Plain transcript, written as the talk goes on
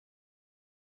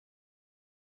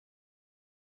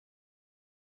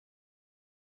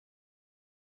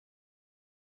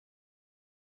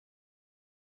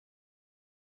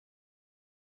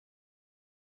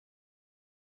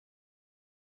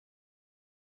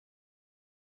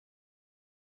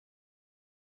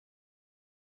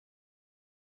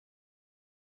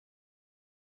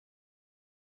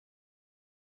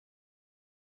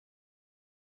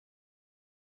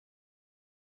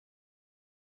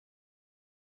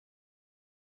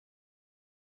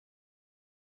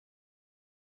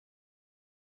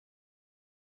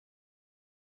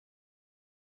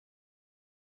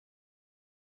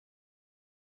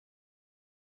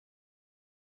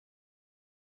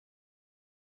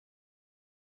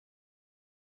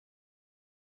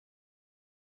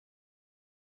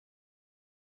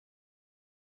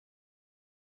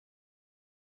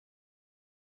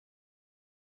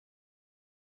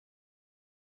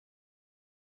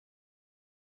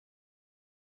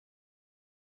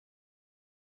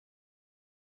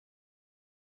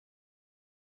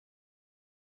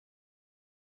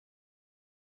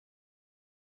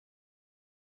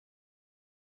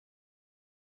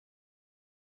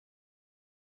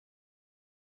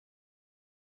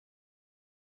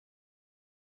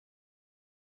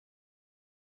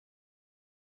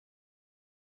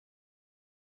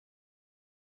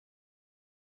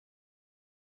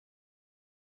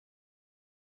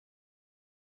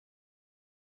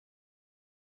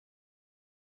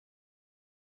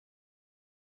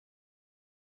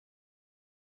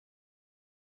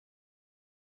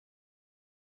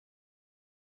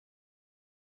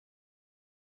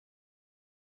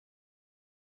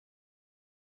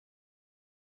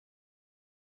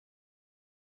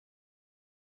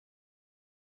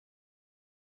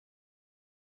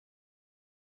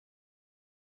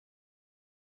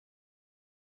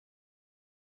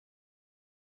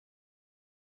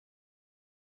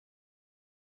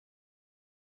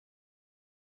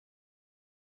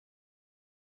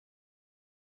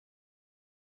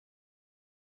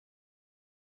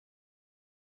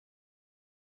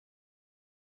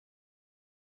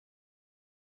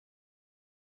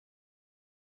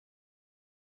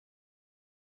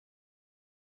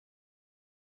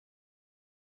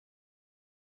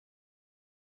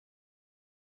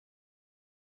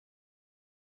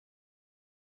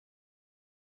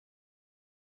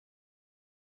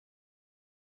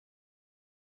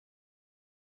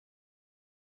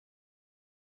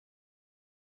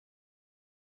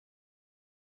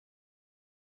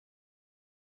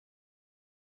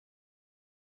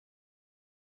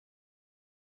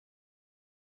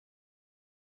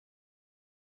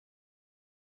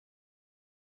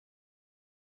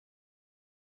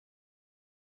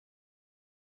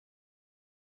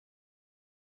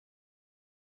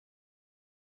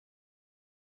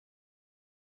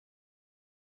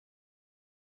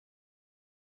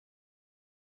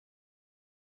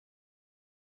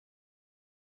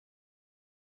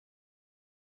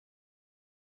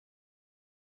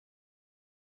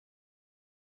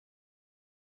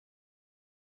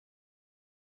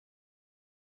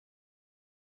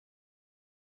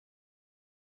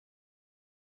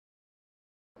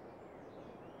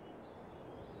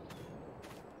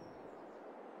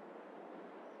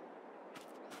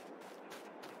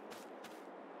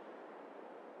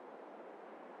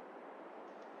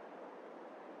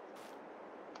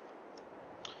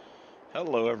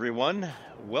Hello everyone,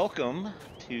 welcome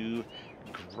to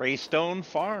Graystone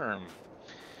Farm.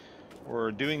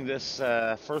 We're doing this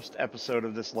first episode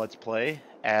of this Let's Play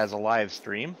as a live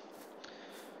stream.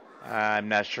 I'm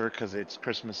not sure because it's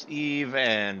Christmas Eve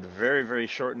and very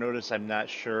short notice. I'm not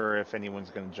sure if anyone's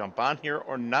going to jump on here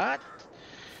or not.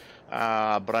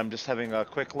 But I'm just having a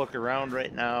quick look around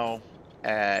right now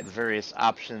at various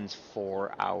options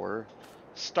for our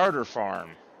starter farm.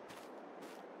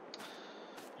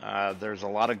 There's a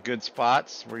lot of good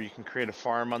spots where you can create a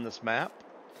farm on this map.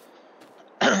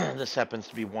 This happens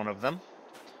to be one of them.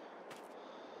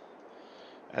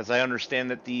 As I understand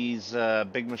that these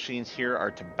big machines here are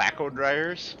tobacco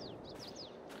dryers,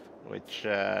 which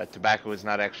tobacco is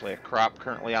not actually a crop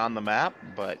currently on the map,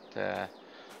 but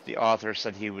the author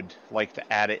said he would like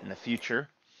to add it in the future.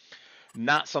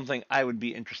 Not something I would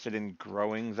be interested in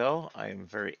growing, though. I am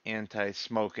very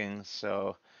anti-smoking,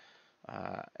 so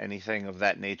anything of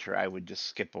that nature I would just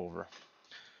skip over.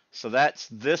 So that's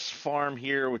this farm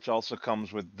here, which also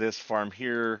comes with this farm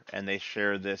here, and they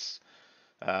share this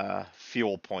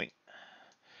fuel point.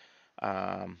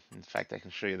 In fact, I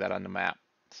can show you that on the map.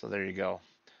 So there you go.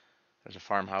 There's a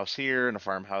farmhouse here and a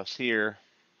farmhouse here.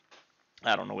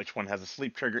 I don't know which one has a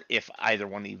sleep trigger, if either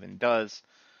one even does.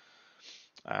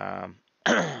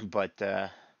 But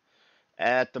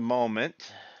at the moment,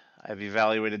 I've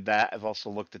evaluated that. I've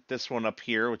also looked at this one up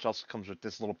here, which also comes with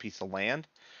this little piece of land.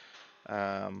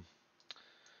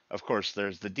 Of course,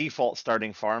 there's the default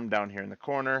starting farm down here in the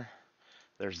corner.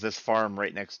 There's this farm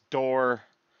right next door.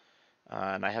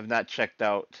 And I have not checked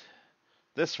out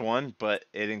this one, but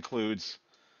it includes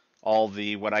all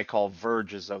the what I call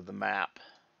verges of the map.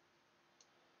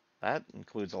 That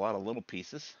includes a lot of little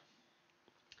pieces.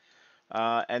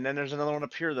 And then there's another one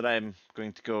up here that I'm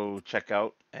going to go check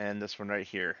out, and this one right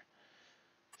here.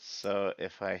 So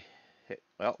if I hit,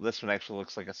 well, this one actually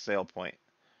looks like a sale point.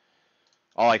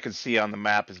 All I can see on the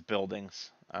map is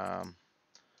buildings. There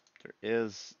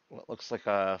is what looks like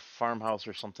a farmhouse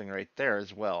or something right there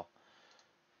as well.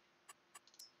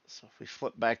 So if we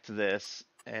flip back to this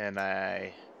and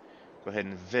I go ahead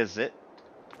and visit,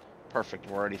 perfect,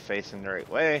 we're already facing the right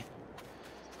way.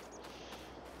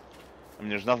 I mean,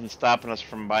 there's nothing stopping us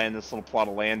from buying this little plot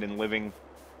of land and living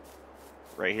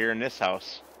right here in this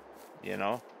house, you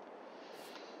know,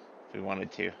 if we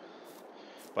wanted to.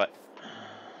 But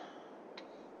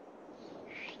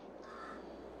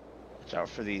watch out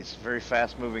for these very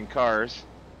fast moving cars.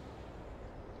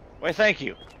 Why, thank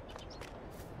you.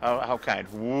 How kind.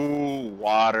 Woo,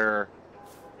 water.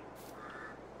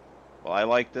 Well, I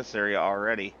like this area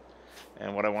already.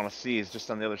 And what I want to see is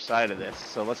just on the other side of this.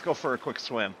 So let's go for a quick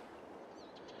swim.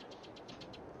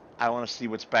 I want to see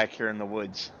what's back here in the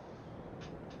woods.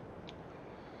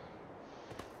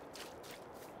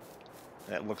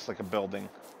 That looks like a building.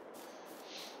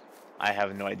 I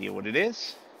have no idea what it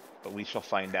is, but we shall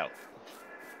find out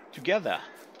together.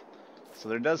 So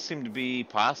there does seem to be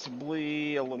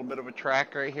possibly a little bit of a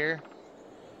track right here.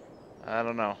 I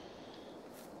don't know.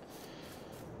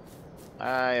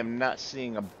 I am not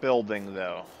seeing a building,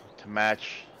 though, to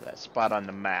match that spot on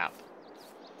the map.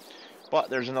 But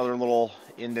there's another little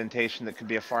indentation that could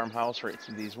be a farmhouse right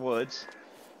through these woods.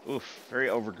 Oof, very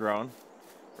overgrown.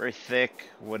 Very thick,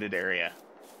 wooded area.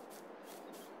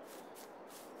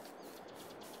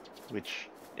 Which,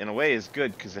 in a way, is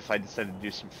good, because if I decide to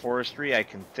do some forestry, I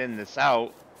can thin this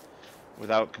out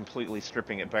without completely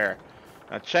stripping it bare.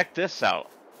 Now check this out.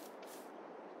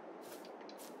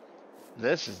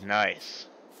 This is nice.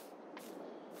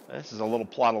 This is a little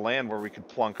plot of land where we could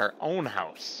plunk our own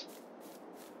house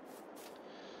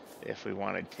if we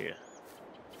wanted to,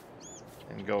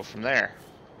 and go from there.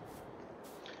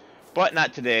 But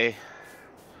not today.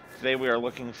 Today we are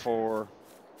looking for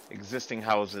existing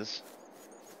houses.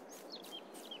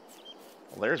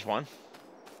 Well, there's one.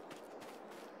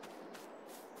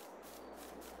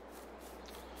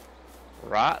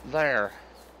 Right there.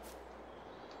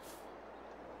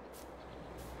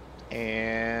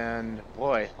 And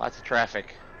boy, lots of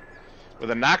traffic. With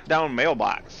a knockdown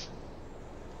mailbox.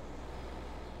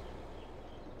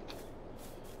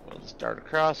 We'll just dart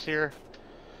across here.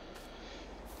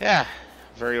 Yeah,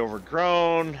 very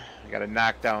overgrown. We got a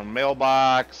knockdown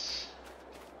mailbox.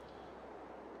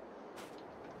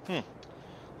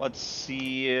 Let's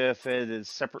see if it is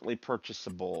separately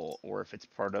purchasable or if it's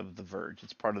part of the verge.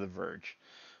 It's part of the verge.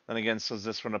 Then again, so is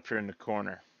this one up here in the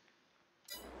corner.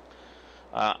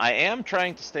 I am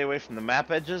trying to stay away from the map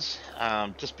edges,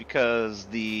 just because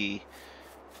the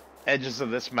edges of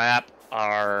this map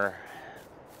are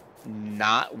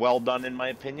not well done in my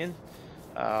opinion.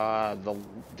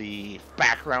 The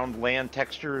background land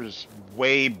texture is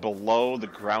way below the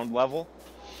ground level.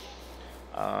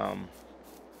 Um,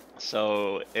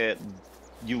 so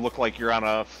you look like you're on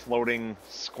a floating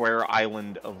square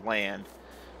island of land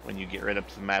when you get right up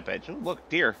to the map edge. Oh, look,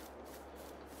 deer.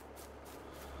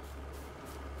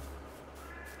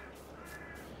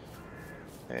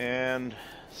 And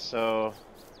so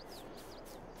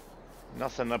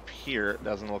nothing up here, it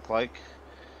doesn't look like.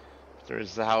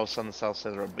 There's the house on the south side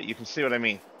of the road, but you can see what I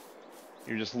mean.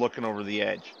 You're just looking over the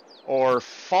edge. Or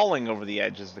falling over the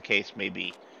edge, as the case may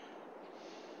be.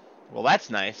 Well, that's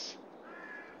nice.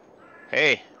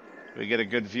 Hey, we get a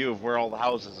good view of where all the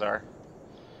houses are.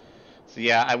 So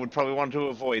yeah, I would probably want to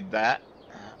avoid that.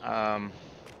 Um,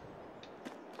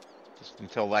 just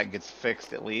until that gets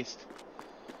fixed, at least.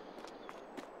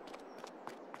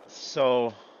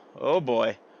 So, oh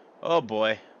boy. Oh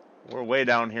boy. We're way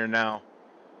down here now.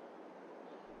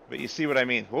 But you see what I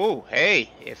mean. Ooh,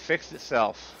 hey, it fixed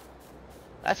itself.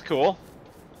 That's cool.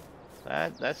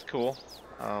 That's cool.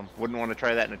 Wouldn't want to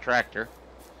try that in a tractor.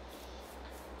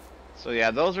 So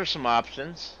yeah, those are some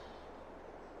options.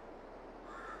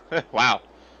 Wow.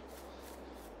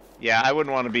 Yeah, I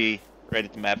wouldn't want to be right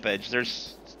at the map edge.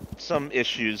 There's some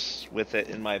issues with it,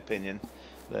 in my opinion,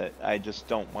 that I just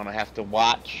don't want to have to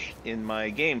watch in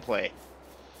my gameplay.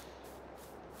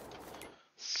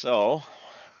 So,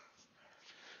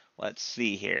 let's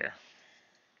see here.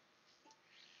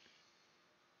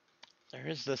 There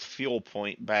is this fuel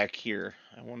point back here.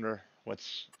 I wonder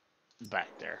what's back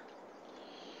there.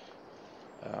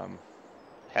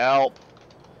 Help!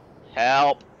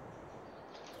 Help!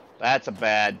 That's a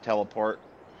bad teleport.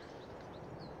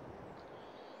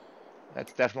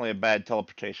 That's definitely a bad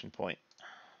teleportation point.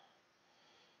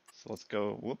 So let's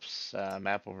go, whoops,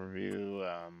 map overview.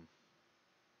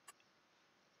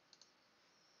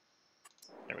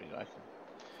 There we go. I can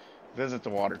visit the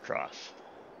water trough.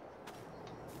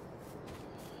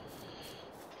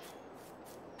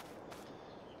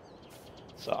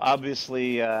 So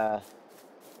obviously,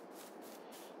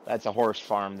 that's a horse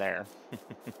farm there.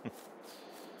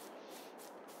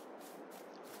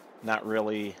 Not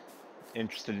really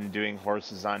interested in doing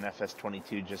horses on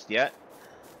FS22 just yet.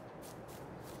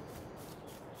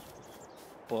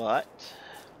 But,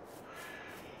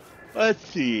 let's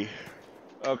see.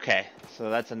 Okay, so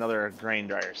that's another grain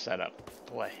dryer setup.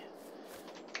 Boy.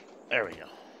 There we go.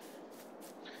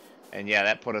 And yeah,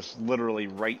 that put us literally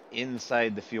right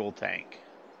inside the fuel tank.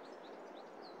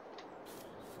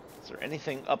 Is there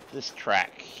anything up this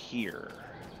track here?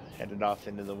 Headed off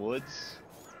into the woods.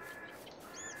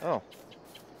 Oh,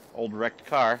 old wrecked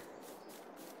car.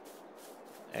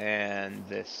 And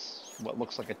this, what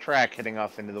looks like a track heading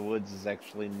off into the woods, is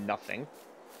actually nothing.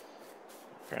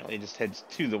 Apparently it just heads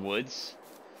to the woods.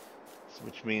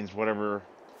 Which means whatever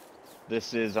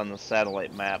this is on the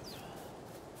satellite map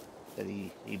that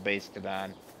he based it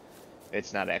on,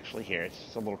 it's not actually here. It's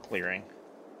just a little clearing.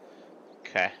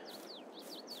 Okay.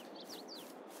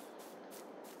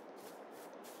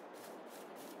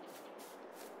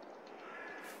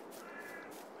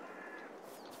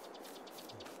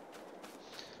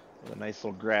 A nice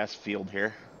little grass field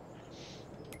here.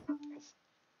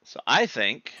 So I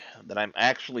think that I'm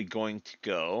actually going to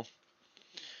go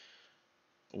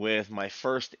with my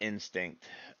first instinct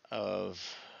of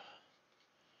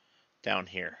down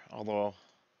here. Although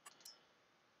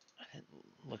I didn't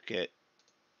look at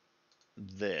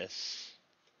this,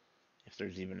 if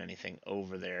there's even anything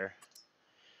over there.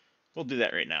 We'll do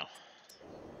that right now.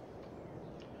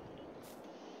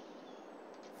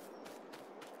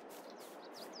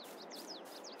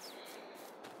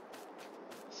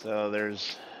 So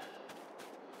there's,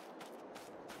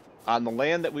 on the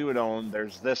land that we would own,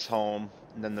 there's this home,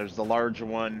 and then there's the larger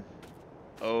one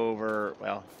over,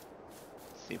 well,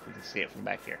 let's see if we can see it from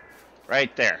back here.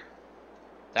 Right there.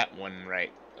 That one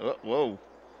right, oh, whoa,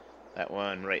 that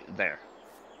one right there.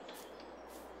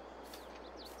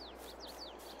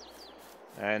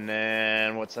 And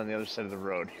then what's on the other side of the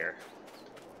road here?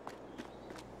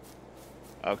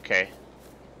 Okay,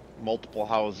 multiple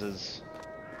houses.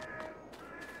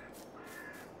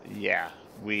 Yeah,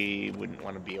 we wouldn't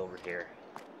want to be over here.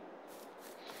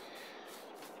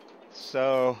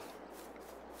 So,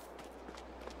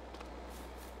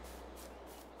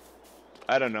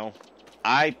 I don't know.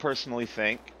 I personally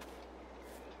think...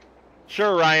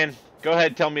 Sure, Ryan, go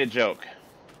ahead, tell me a joke.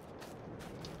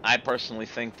 I personally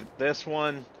think that this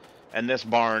one and this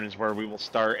barn is where we will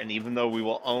start, and even though we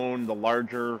will own the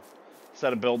larger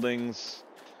set of buildings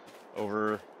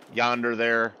over yonder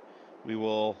there, we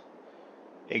will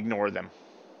ignore them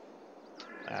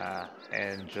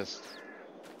and just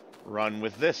run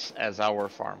with this as our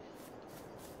farm.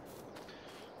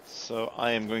 So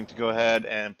I am going to go ahead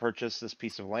and purchase this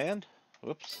piece of land.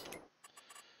 Whoops.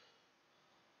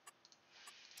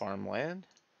 Farmland.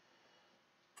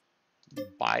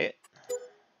 Buy it.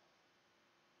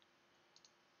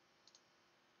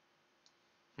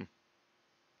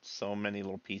 So many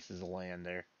little pieces of land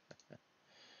there.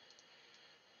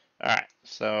 Alright,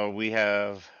 so we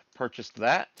have purchased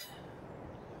that.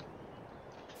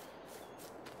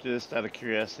 Just out of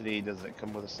curiosity, does it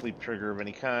come with a sleep trigger of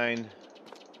any kind?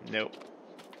 Nope.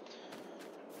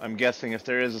 I'm guessing if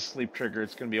there is a sleep trigger,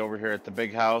 it's going to be over here at the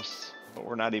big house, but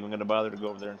we're not even going to bother to go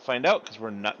over there and find out because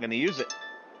we're not going to use it.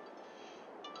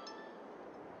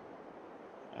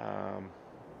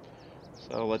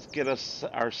 So let's get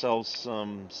ourselves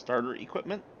some starter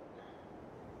equipment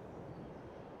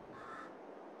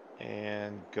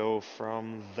and go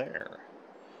from there.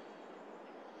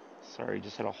 Sorry,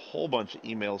 just had a whole bunch of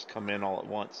emails come in all at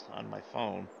once on my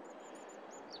phone.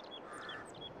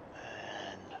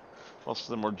 And most of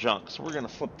them were junk, so we're going to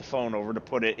flip the phone over to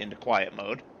put it into quiet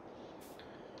mode.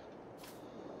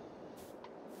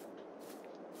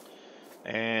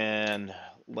 And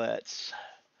let's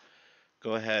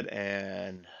go ahead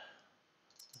and...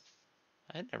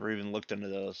 I never even looked into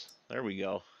those. There we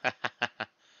go.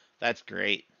 That's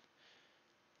great.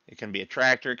 It can be a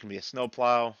tractor, it can be a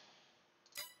snowplow.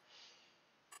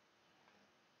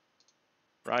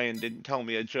 Ryan didn't tell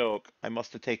me a joke. I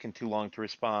must have taken too long to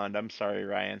respond. I'm sorry,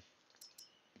 Ryan.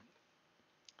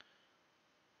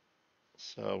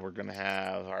 So we're going to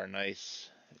have our nice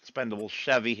expendable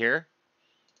Chevy here.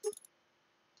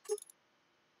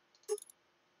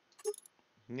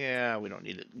 Yeah, we don't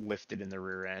need it lifted in the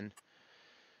rear end.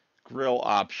 Grill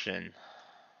option.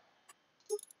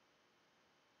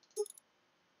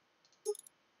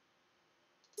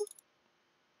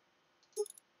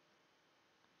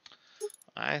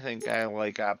 I think I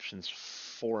like options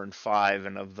 4 and 5,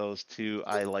 and of those two,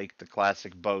 I like the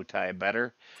classic bow tie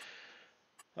better.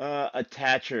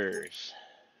 Attachers.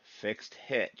 Fixed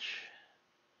hitch.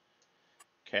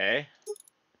 Okay.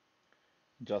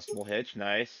 Adjustable hitch,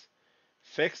 nice.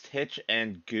 Fixed hitch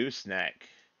and gooseneck.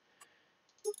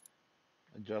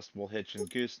 Adjustable hitch and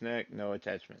gooseneck, no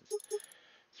attachments.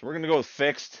 So we're going to go with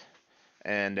fixed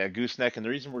and gooseneck. And the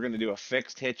reason we're going to do a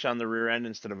fixed hitch on the rear end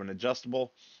instead of an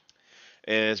adjustable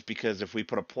is because if we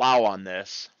put a plow on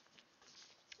this,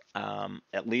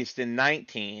 at least in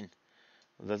 19,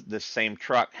 this same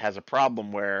truck has a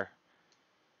problem where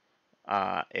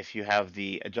if you have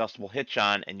the adjustable hitch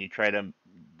on and you try to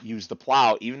use the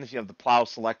plow, even if you have the plow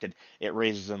selected, it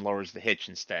raises and lowers the hitch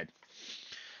instead.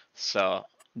 So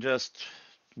just,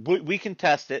 we can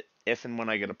test it if and when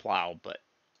I get a plow, but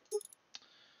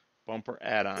bumper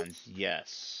add-ons,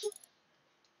 yes.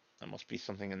 That must be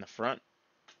something in the front.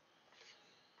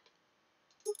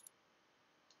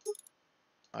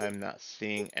 I'm not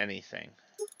seeing anything.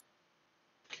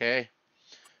 Okay.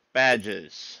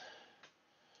 Badges.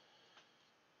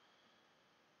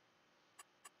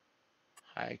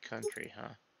 High country, huh?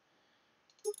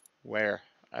 Where?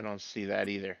 I don't see that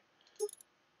either.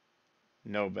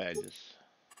 No badges. Is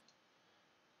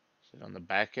it on the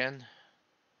back end?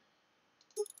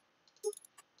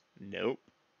 Nope.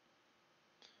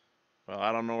 Well,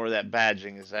 I don't know where that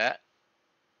badging is at,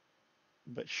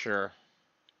 but sure.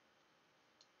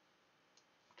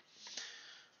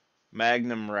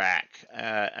 Magnum rack.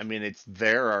 I mean, it's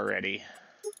there already.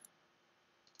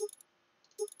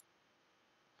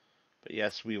 But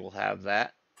yes, we will have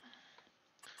that.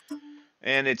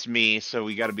 And it's me, so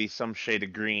we got to be some shade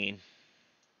of green.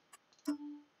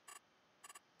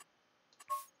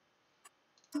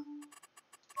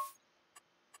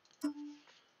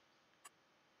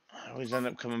 I always end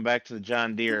up coming back to the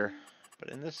John Deere, but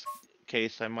in this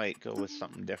case, I might go with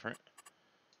something different.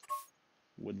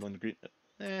 Woodland green.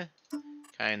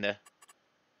 Kinda.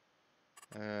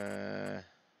 A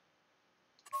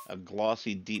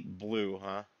glossy deep blue,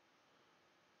 huh?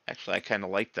 Actually, I kind of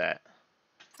like that.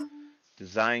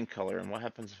 Design color, and what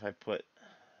happens if I put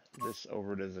this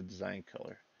over it as a design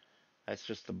color? That's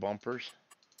just the bumpers.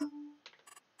 How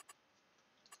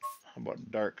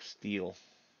about dark steel?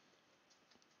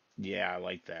 Yeah, I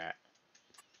like that.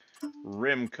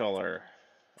 Rim color.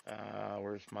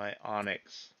 Where's my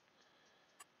onyx?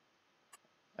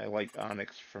 I like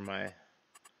onyx for my...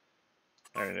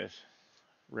 There it is.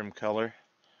 Rim color.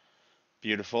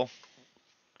 Beautiful.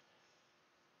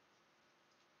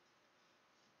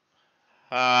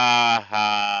 Ha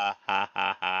ha ha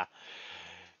ha ha.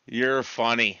 You're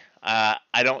funny.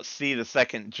 I don't see the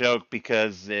second joke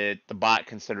because the bot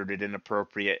considered it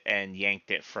inappropriate and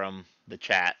yanked it from the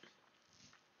chat.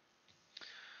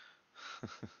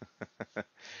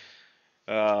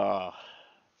 Uh,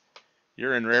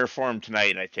 you're in rare form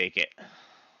tonight, I take it.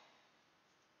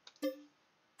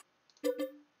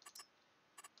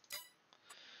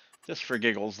 Just for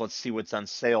giggles, let's see what's on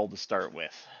sale to start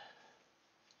with.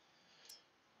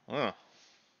 Oh,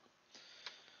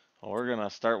 well, we're gonna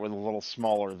start with a little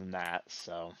smaller than that,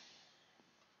 so.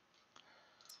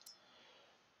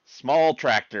 Small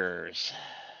tractors.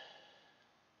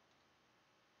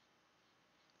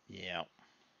 Yeah.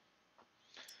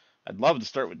 I'd love to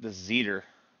start with this Zeter.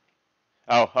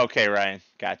 Oh, okay, Ryan.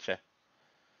 Gotcha.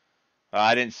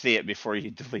 I didn't see it before you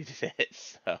deleted it,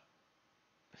 so.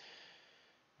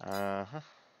 Uh-huh.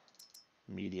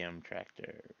 Medium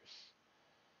tractors.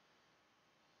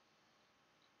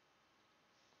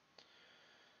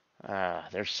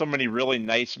 There's so many really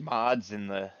nice mods in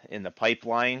the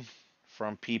pipeline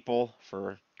from people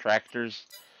for tractors.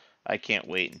 I can't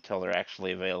wait until they're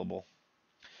actually available.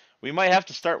 We might have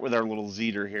to start with our little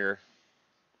Zeter here.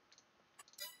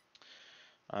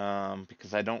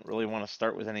 Because I don't really want to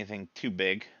start with anything too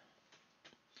big.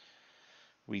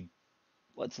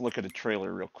 Let's look at a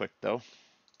trailer real quick though.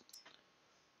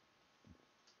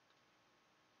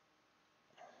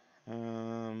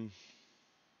 Um,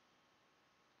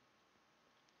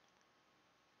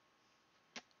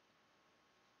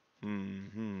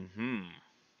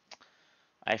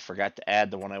 I forgot to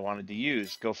add the one I wanted to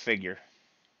use. Go figure.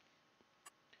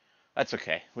 That's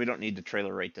okay. We don't need the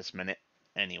trailer right this minute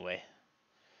anyway.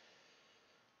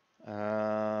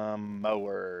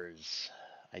 Mowers.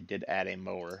 I did add a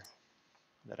mower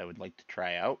that I would like to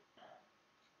try out.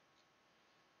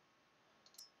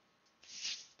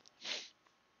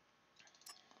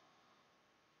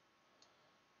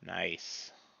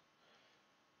 Nice.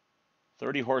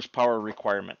 30 horsepower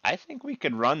requirement. I think we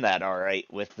could run that all right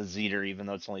with the Zeter, even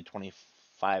though it's only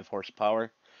 25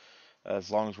 horsepower.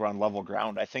 As long as we're on level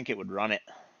ground, I think it would run it.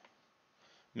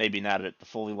 Maybe not at the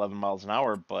full 11 miles an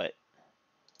hour, but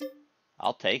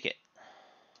I'll take it.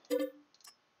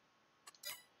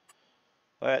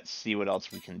 Let's see what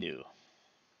else we can do.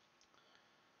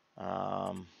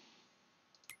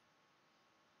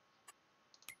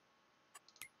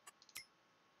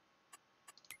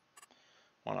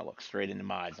 Want to look straight into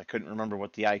mods. I couldn't remember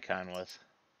what the icon was.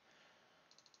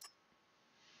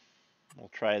 We'll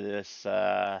try this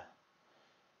 10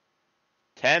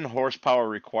 horsepower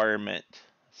requirement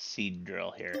seed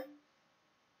drill here.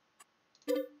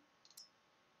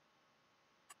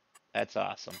 That's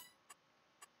awesome.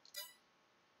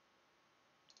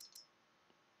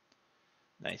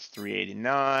 Nice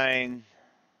 389.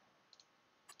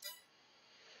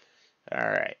 All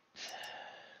right.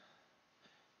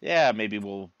 Yeah, maybe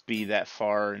we'll be that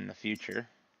far in the future.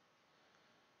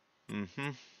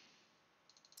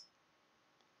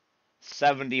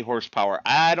 70 horsepower.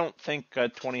 I don't think a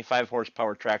 25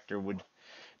 horsepower tractor would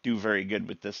do very good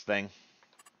with this thing.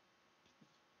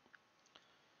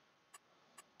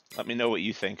 Let me know what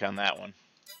you think on that one.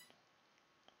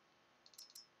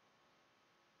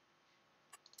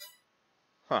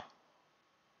 Huh.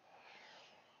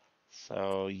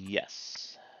 So,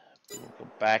 yes. We'll go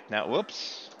back now.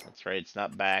 Whoops. That's right, it's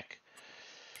not back.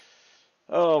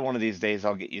 Oh, one of these days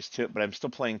I'll get used to it, but I'm still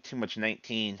playing too much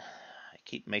 19. I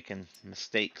keep making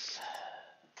mistakes.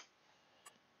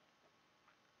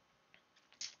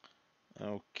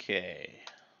 Okay.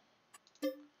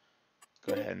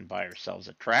 Go ahead and buy ourselves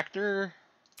a tractor.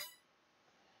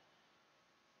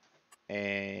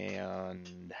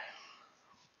 And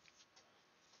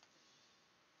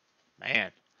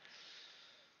man.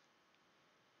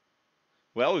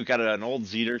 Well, we've got an old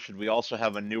Zeter. Should we also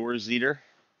have a newer Zeter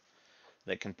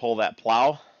that can pull that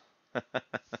plow?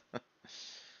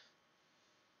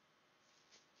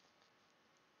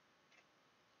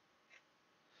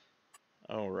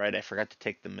 Oh, right. I forgot to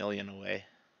take the million away.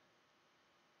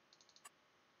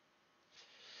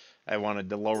 I wanted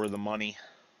to lower the money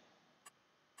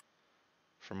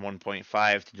from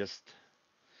 1.5 to just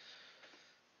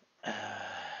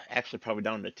actually probably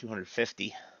down to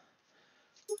 250.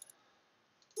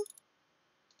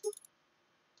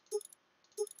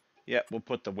 Yep, we'll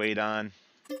put the weight on.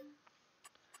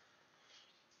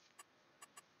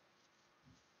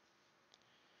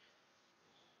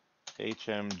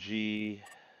 HMG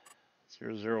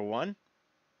 001.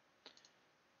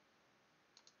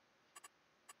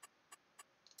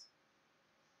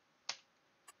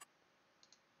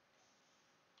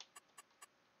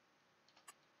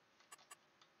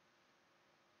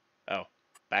 Oh,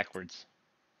 backwards.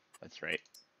 That's right.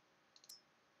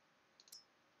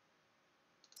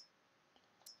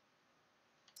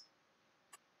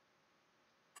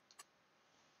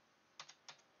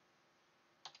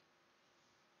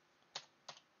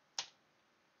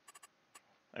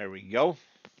 There we go.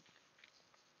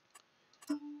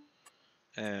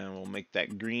 And we'll make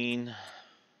that green.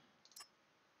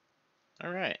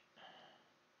 All right.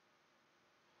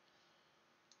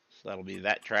 So that'll be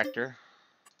that tractor.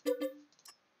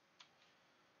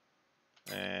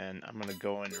 And I'm going to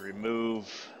go and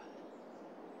remove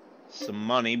some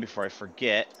money before I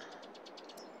forget.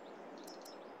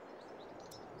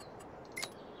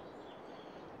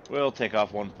 We'll take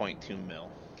off 1.2 mil.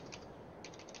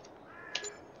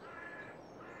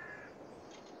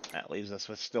 That leaves us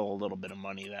with still a little bit of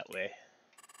money that way.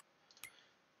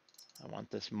 I want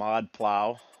this mod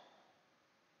plow.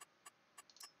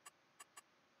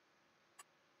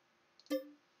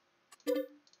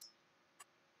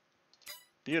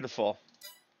 Beautiful.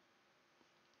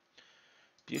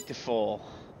 Beautiful.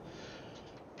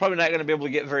 Probably not going to be able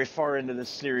to get very far into this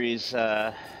series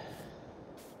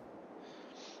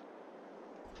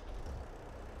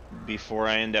before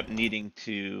I end up needing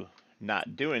to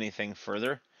not do anything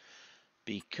further,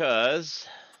 because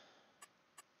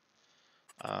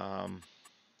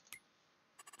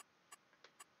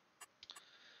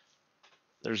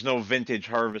there's no vintage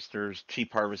harvesters,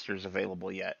 cheap harvesters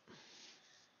available yet.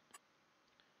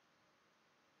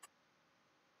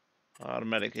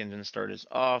 Automatic engine start is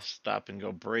off. Stop and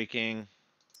go braking.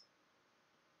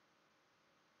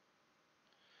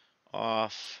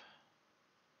 Off.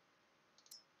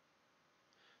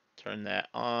 Turn that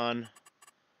on.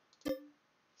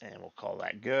 And we'll call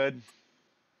that good.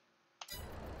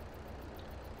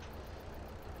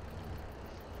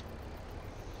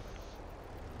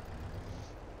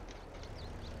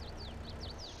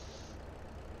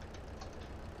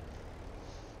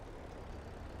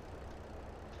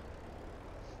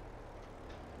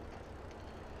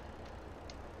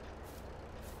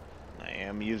 I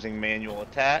am using manual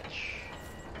attach.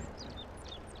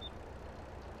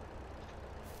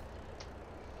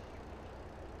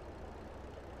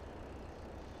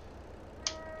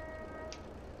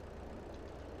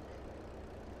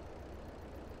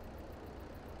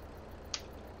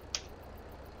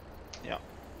 Yep.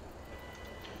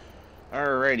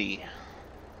 Alrighty.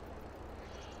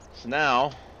 So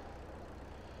now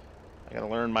I gotta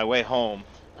learn my way home.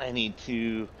 I need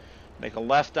to make a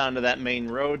left onto that main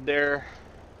road there.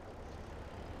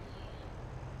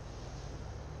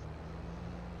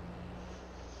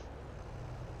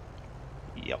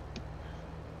 Yep.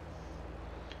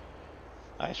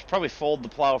 I should probably fold the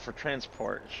plow for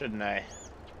transport, shouldn't I?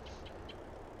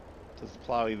 Does the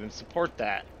plow even support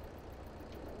that?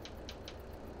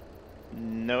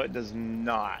 No, it does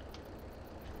not.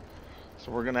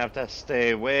 So we're gonna have to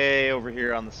stay way over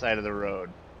here on the side of the road.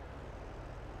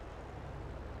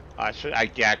 I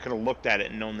could have looked at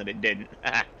it and known that it didn't.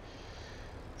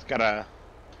 It's got a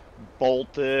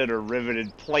bolted or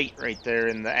riveted plate right there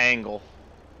in the angle.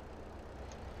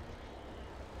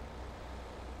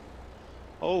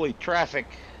 Holy traffic.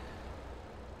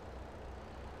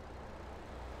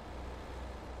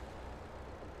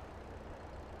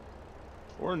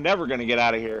 We're never gonna get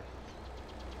out of here.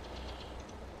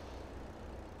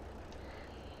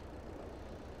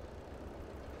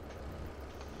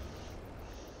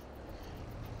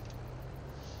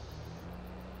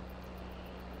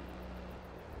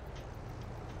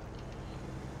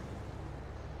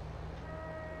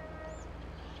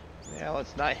 Yeah,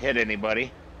 let's not hit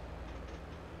anybody.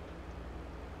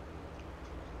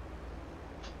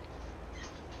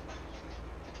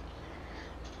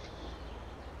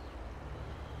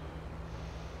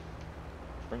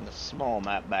 Bring the small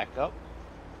map back up.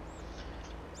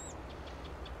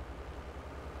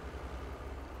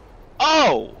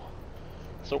 Oh!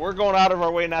 So we're going out of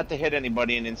our way not to hit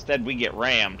anybody, and instead we get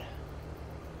rammed.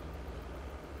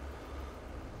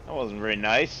 That wasn't very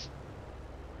nice.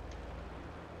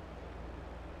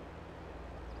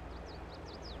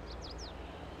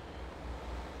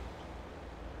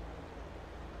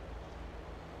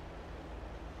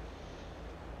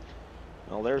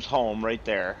 Well, there's home right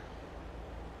there.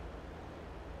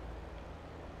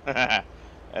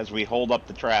 As we hold up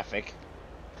the traffic.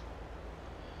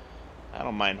 I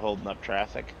don't mind holding up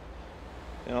traffic.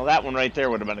 You know, that one right there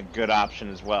would have been a good option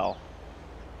as well.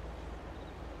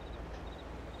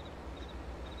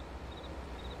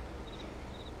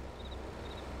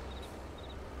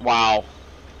 Wow.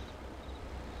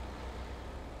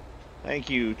 Thank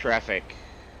you, traffic.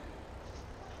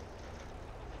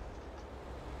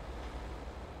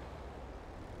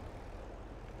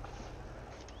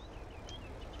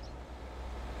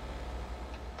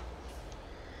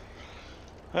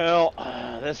 Well,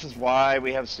 this is why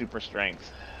we have super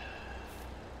strength.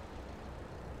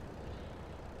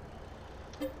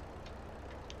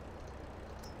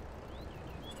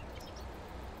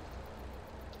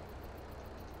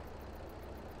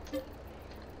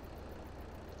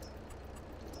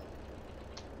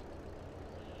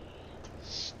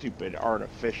 Stupid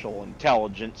artificial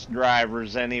intelligence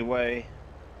drivers anyway.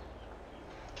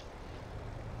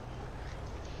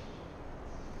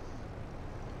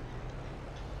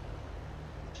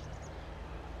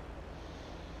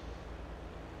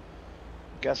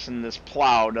 Guessing this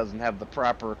plow doesn't have the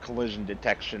proper collision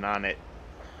detection on it,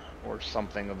 or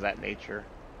something of that nature.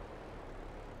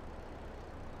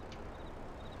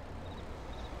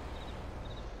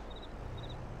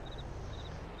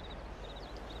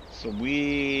 So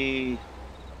we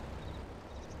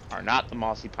are not the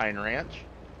Mossy Pine Ranch.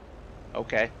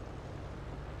 Okay.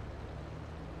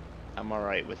 I'm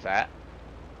alright with that.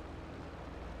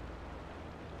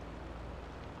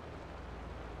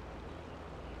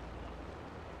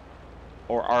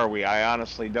 Or are we? I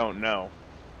honestly don't know.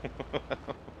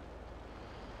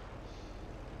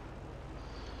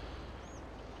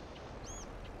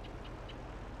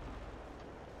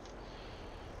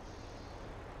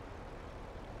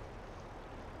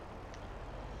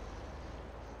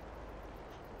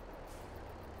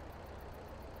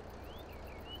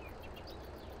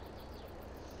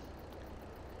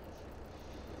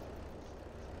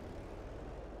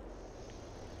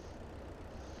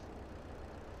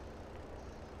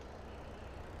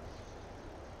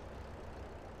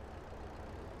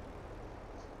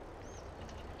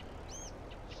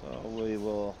 So we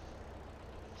will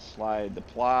slide the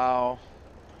plow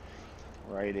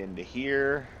right into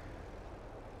here.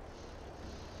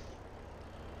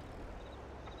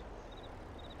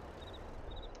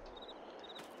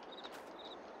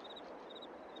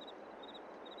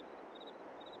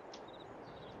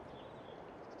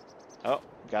 Oh,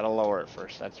 gotta lower it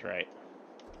first, that's right.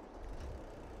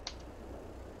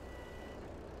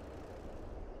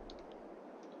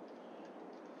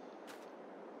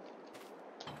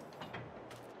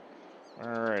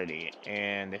 Alrighty,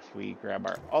 and if we grab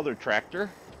our other tractor,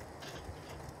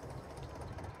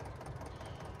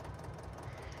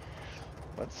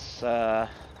 let's go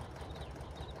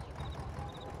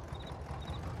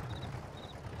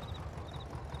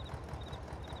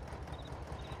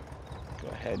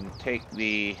ahead and take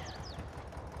the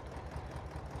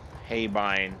hay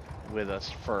bine with us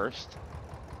first.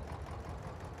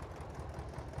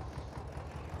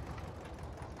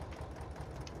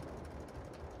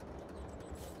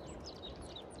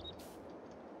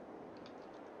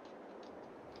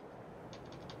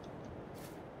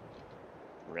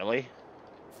 Really?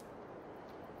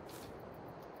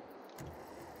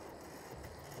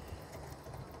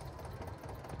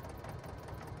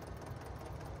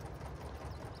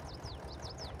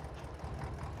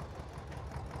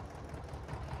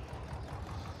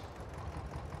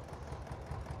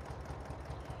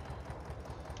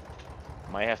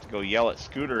 Might have to go yell at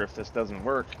Scooter if this doesn't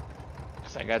work,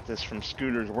 because I got this from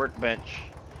Scooter's workbench,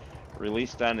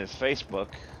 released on his Facebook.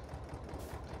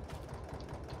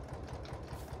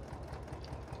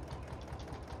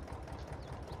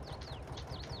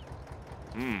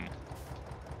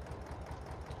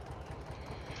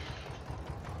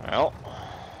 Well,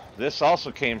 this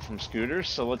also came from Scooter,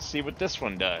 so let's see what this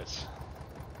one does.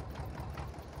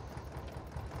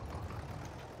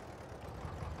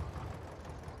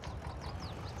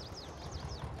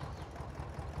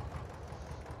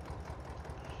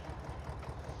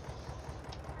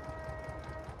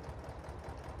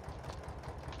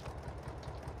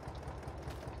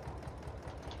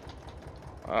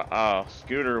 Uh-oh,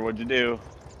 Scooter, what'd you do?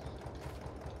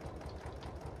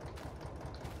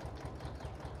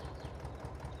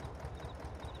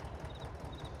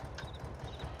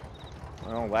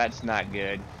 Well, that's not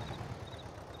good.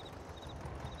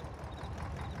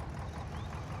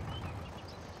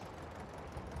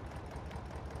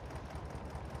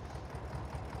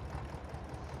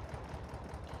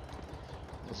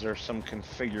 Is there some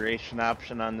configuration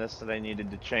option on this that I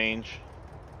needed to change?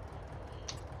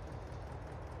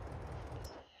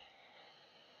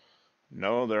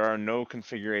 No, there are no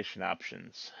configuration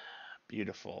options.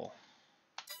 Beautiful.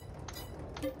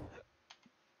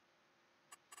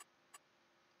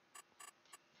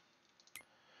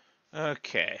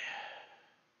 Okay.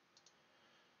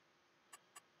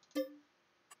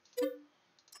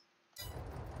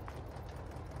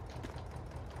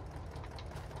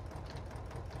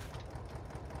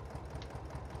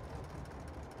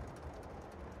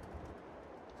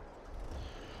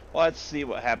 Let's see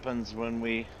what happens when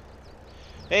we...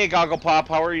 Hey, Goggle Pop,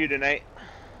 how are you tonight?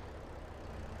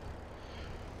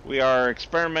 We are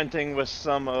experimenting with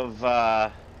some of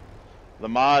the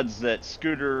mods that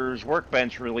Scooter's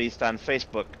Workbench released on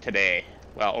Facebook today.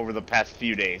 Well, over the past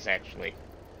few days, actually.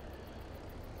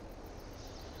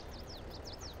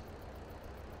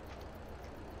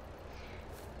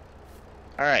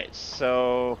 Alright,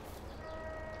 so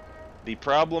the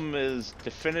problem is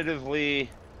definitively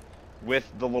with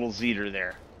the little Zeter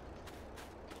there.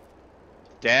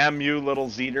 Damn you, little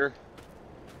Zeter.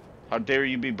 How dare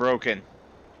you be broken?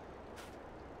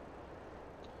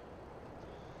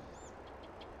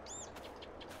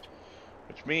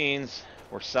 Which means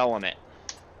we're selling it.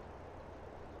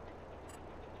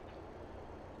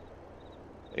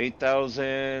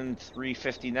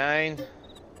 8,359.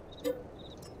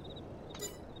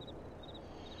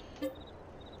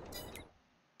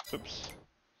 Oops.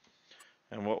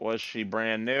 And what was she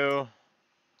brand new?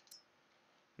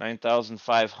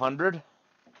 9,500.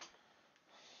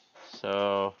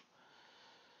 So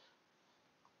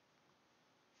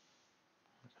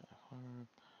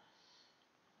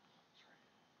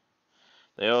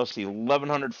they owe us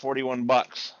 1,141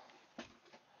 bucks.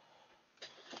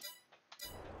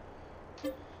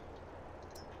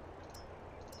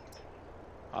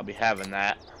 I'll be having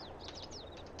that.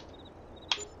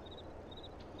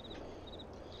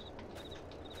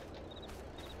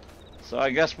 So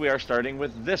I guess we are starting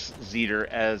with this Zeter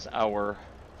as our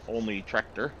only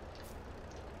tractor.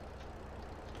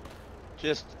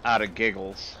 Just out of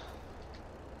giggles.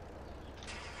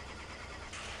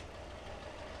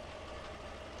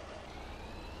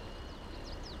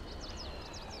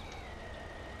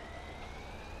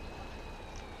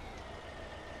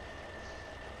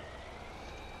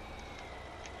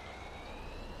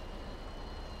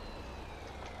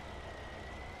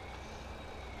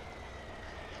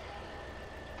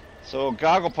 So,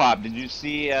 Goggle Pop, did you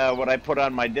see what I put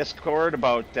on my Discord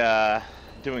about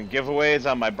doing giveaways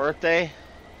on my birthday?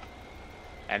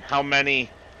 And how many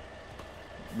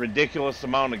ridiculous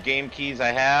amount of game keys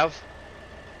I have?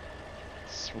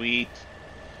 Sweet.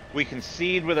 We can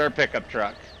seed with our pickup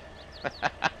truck.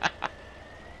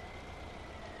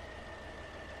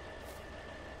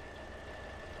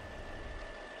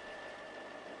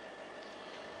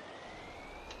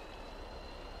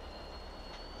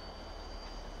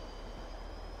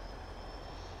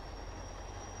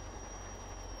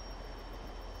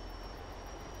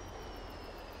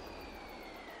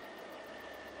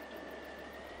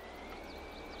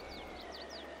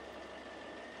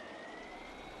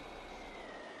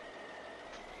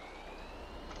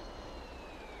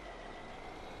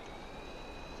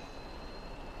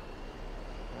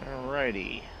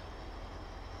 Alrighty.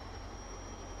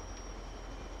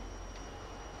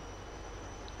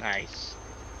 Nice.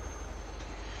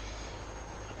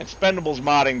 Expendables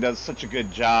modding does such a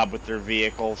good job with their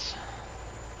vehicles.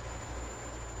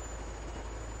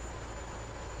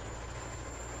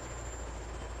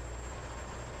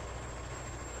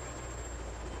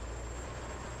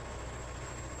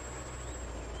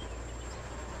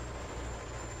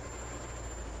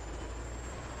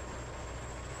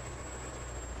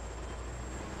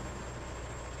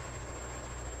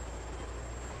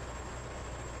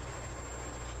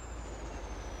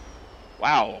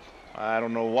 Wow, I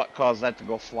don't know what caused that to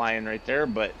go flying right there,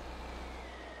 but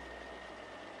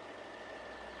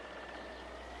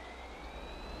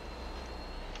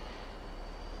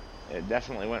it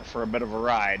definitely went for a bit of a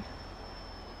ride.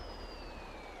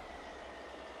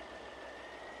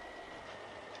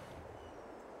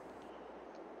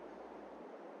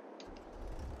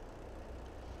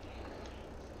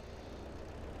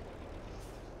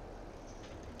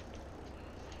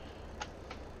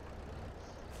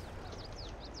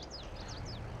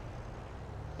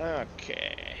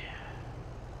 Okay.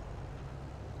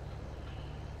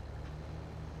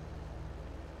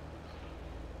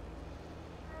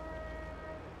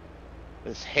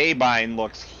 This haybine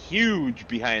looks huge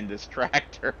behind this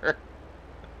tractor.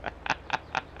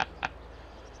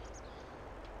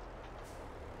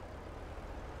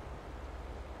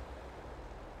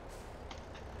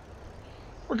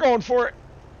 We're going for it.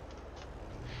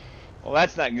 Well,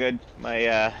 that's not good.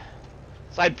 My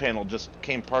side panel just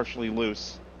came partially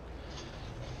loose.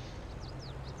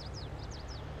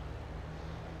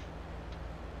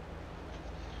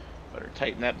 Better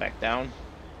tighten that back down.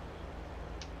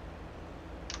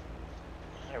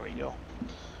 There we go.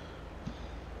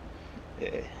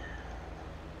 Yeah.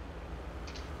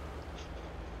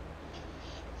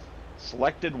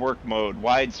 Selected work mode,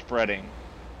 wide spreading.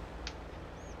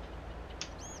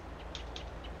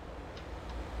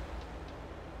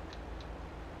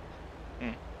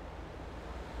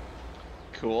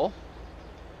 Cool.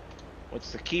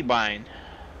 What's the keybind?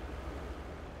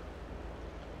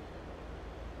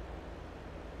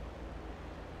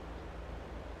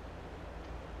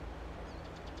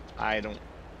 I don't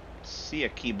see a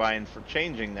keybind for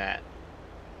changing that.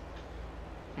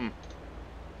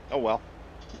 Oh well.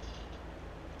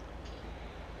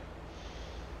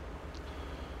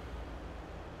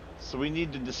 So we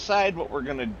need to decide what we're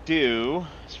going to do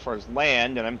as far as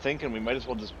land, and I'm thinking we might as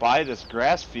well just buy this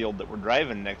grass field that we're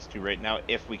driving next to right now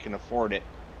if we can afford it.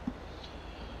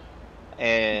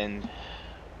 And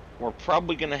we're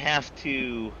probably going to have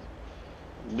to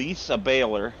lease a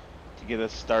baler to get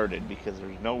us started because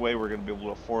there's no way we're going to be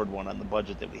able to afford one on the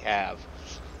budget that we have.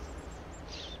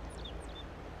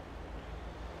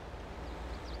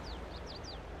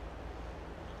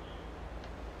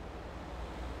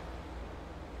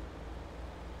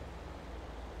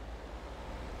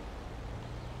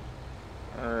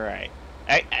 Alright.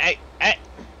 Hey!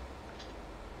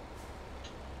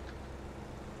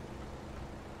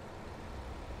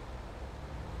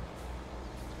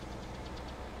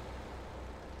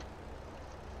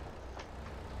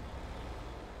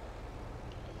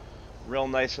 Real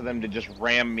nice of them to just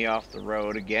ram me off the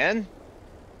road again.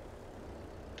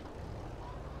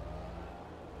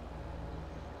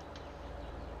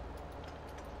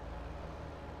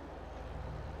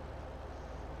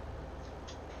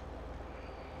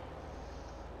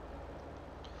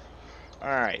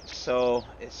 Alright, so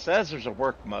it says there's a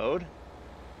work mode,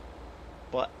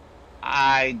 but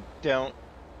I don't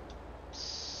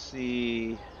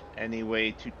see any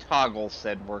way to toggle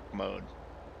said work mode.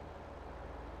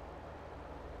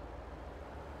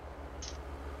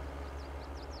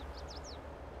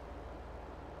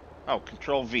 Oh,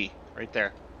 Control V, right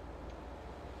there.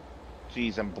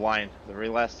 Jeez, I'm blind. The very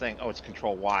last thing. Oh, it's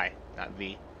Control Y, not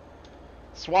V.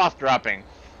 Swath dropping.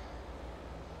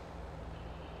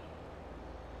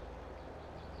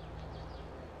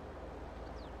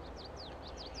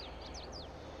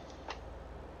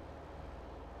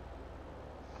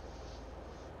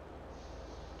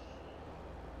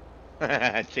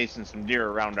 Chasing some deer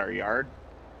around our yard.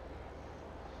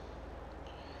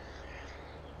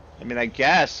 I mean, I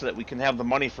guess that we can have the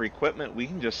money for equipment. We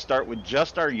can just start with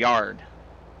just our yard.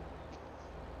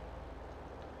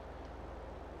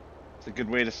 It's a good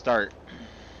way to start.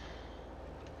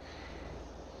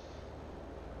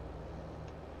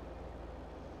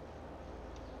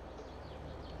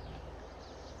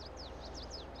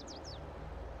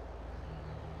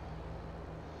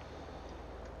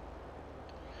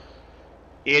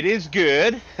 It is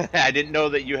good. I didn't know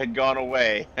that you had gone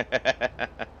away.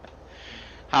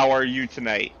 How are you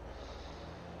tonight?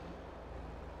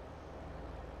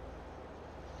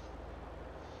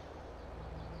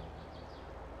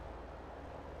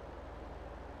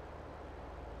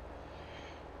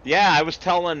 Yeah, I was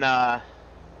telling the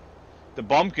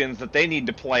bumpkins that they need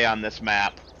to play on this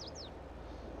map.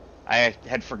 I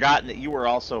had forgotten that you were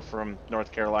also from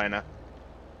North Carolina.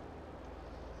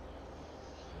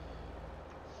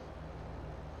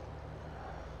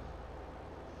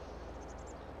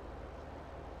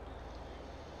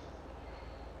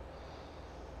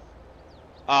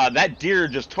 That deer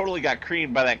just totally got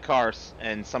creamed by that car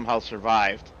and somehow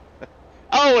survived.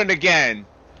 Oh, and again!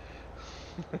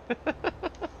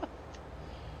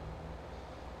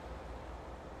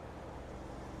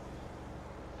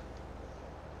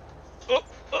 Oh,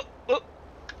 oh, oh.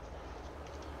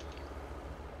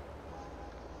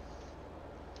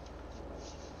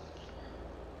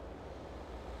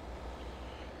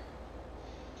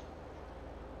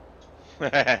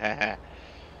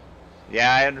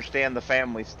 Yeah, I understand the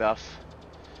family stuff.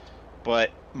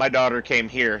 But my daughter came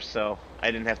here, so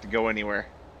I didn't have to go anywhere,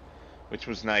 which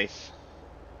was nice.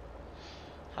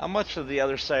 How much of the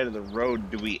other side of the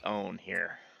road do we own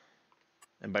here?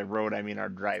 And by road, I mean our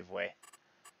driveway.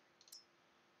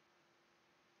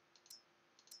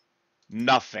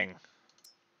 Nothing.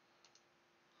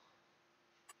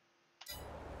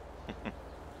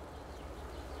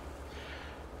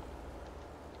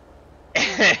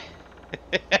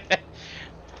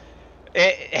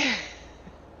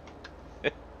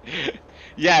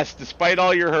 Yes, despite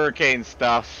all your hurricane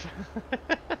stuff,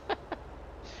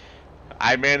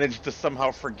 I managed to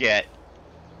somehow forget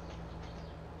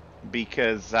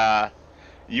because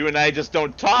you and I just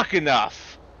don't talk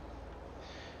enough.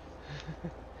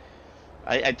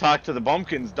 I talk to the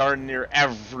bumpkins darn near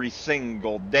every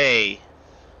single day,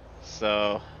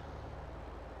 so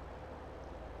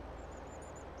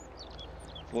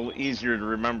it's a little easier to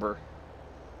remember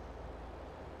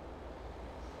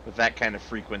with that kind of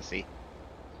frequency.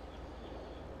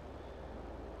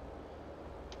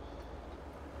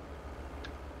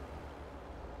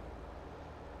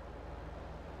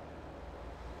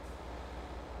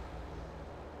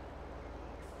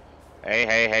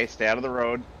 Hey, stay out of the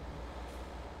road.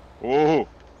 Ooh.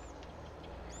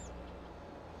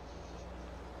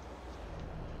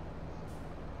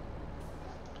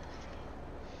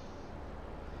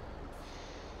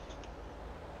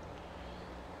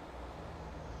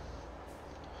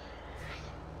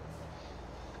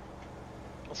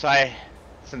 So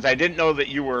since I didn't know that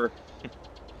you were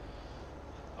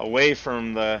away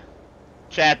from the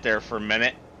chat there for a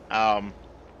minute, I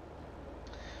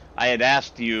had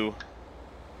asked you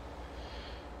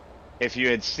if you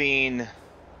had seen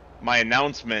my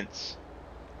announcements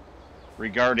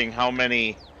regarding how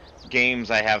many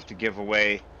games I have to give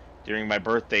away during my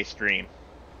birthday stream.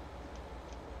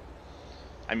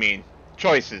 I mean,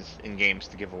 choices in games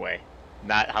to give away,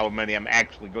 not how many I'm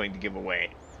actually going to give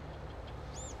away.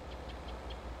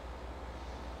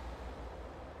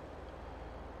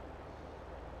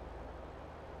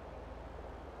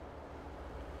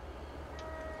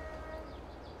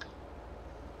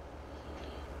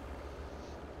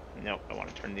 Nope, I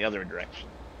want to turn the other direction.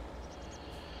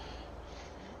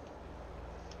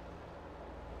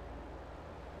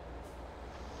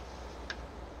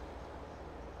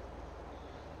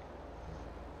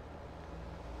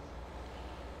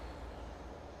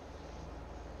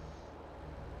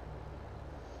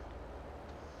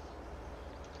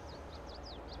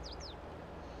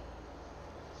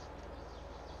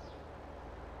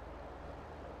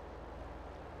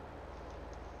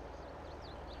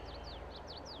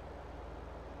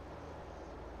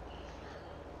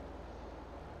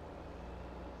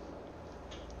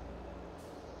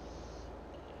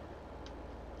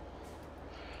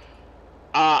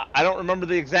 I don't remember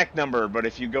the exact number, but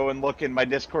if you go and look in my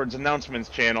Discord's announcements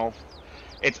channel,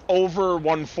 it's over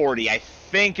 140. I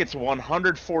think it's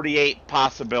 148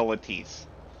 possibilities,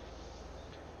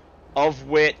 of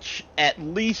which at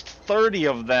least 30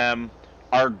 of them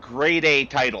are grade A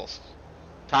titles,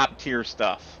 top tier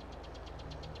stuff.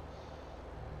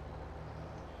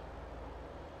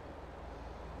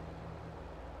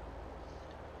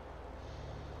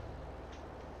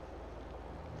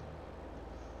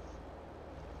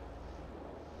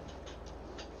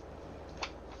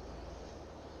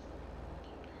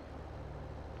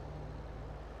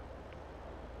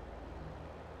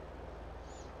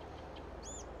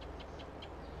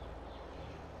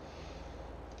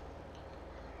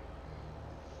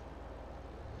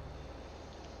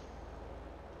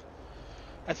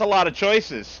 That's a lot of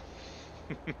choices.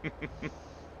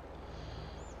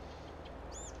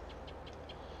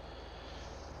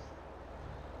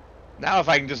 Now if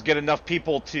I can just get enough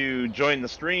people to join the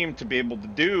stream to be able to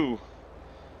do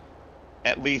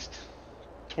at least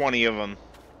 20 of them.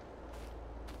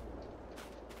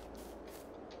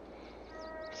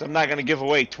 So I'm not going to give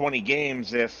away 20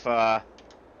 games if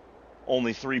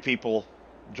only 3 people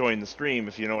join the stream,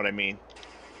 if you know what I mean.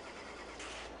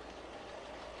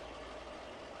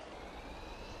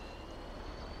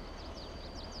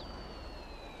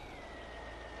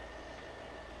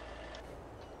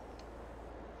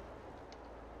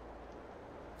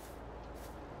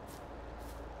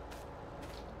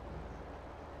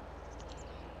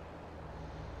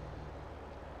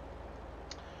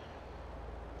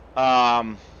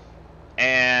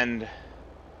 And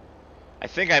I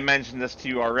think I mentioned this to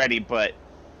you already, but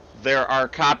there are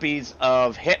copies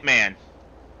of Hitman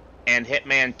and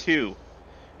Hitman 2,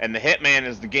 and the Hitman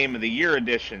is the Game of the Year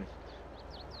edition.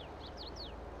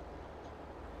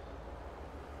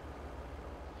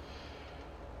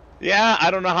 Yeah, I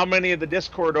don't know how many of the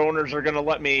Discord owners are going to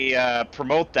let me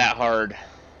promote that hard.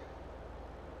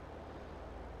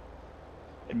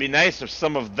 It'd be nice if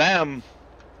some of them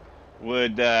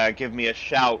would give me a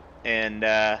shout and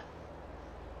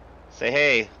say,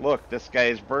 hey, look, this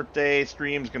guy's birthday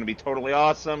stream's going to be totally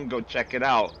awesome. Go check it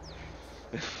out.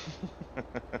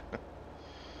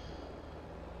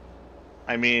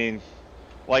 I mean,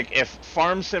 like if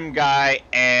Farm Sim Guy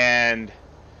and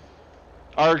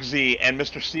Argsy and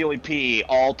Mr. Steely P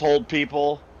all told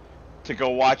people to go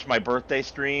watch my birthday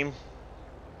stream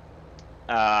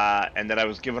and that I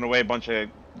was giving away a bunch of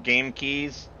game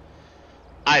keys,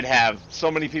 I'd have so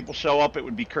many people show up, it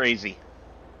would be crazy.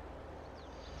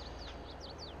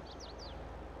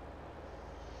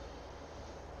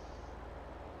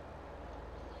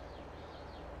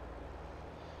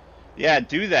 Yeah,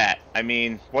 do that. I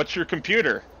mean, what's your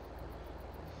computer?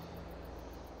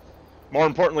 More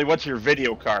importantly, what's your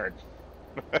video card?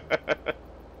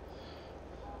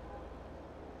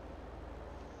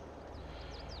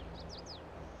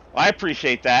 I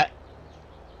appreciate that.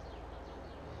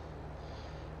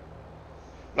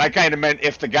 I kind of meant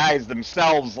if the guys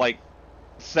themselves, like,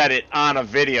 set it on a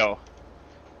video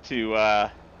to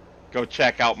go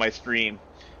check out my stream,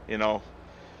 you know.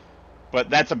 But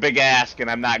that's a big ask,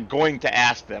 and I'm not going to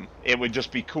ask them. It would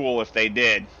just be cool if they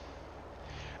did.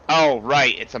 Oh,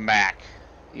 right, it's a Mac.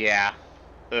 Yeah.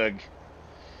 Ugh.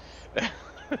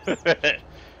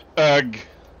 Ugh.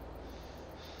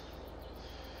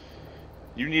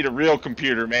 You need a real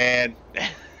computer, man.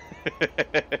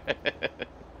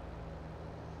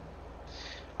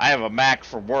 I have a Mac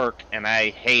for work, and I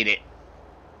hate it.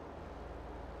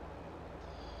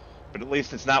 But at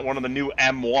least it's not one of the new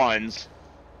M1s.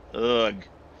 Ugh.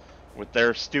 With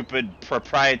their stupid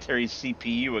proprietary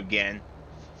CPU again.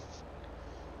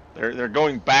 They're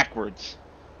going backwards.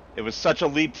 It was such a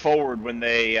leap forward when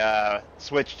they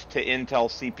switched to Intel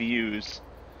CPUs.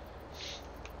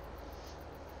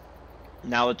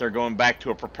 Now that they're going back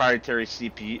to a proprietary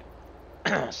CPU,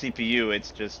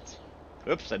 it's just...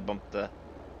 Oops, I bumped the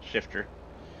shifter.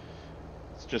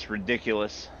 It's just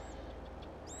ridiculous.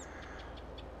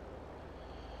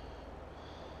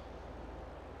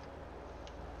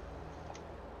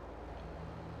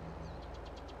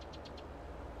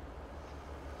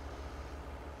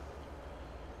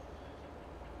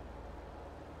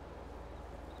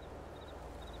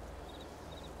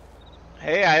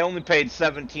 Hey, I only paid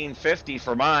 $17.50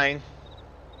 for mine.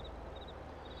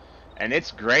 And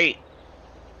it's great.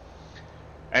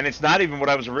 And it's not even what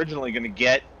I was originally going to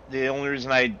get. The only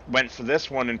reason I went for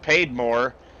this one and paid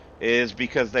more is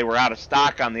because they were out of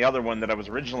stock on the other one that I was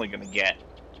originally going to get.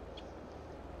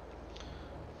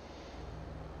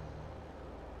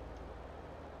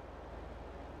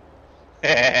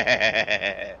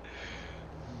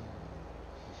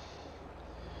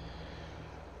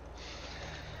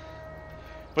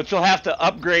 But you'll have to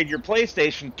upgrade your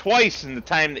PlayStation twice in the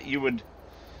time that you would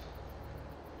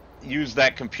use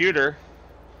that computer.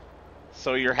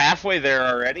 So you're halfway there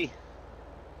already.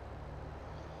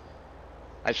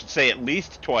 I should say at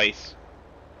least twice.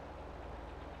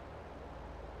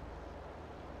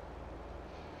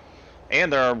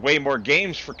 And there are way more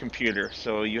games for computer,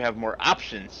 so you have more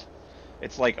options.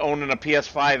 It's like owning a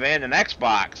PS5 and an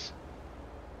Xbox.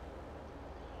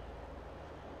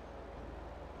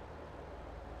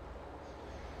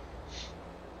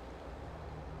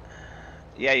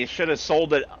 Yeah, you should have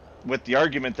sold it with the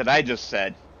argument that I just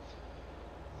said.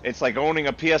 It's like owning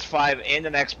a PS5 and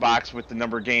an Xbox with the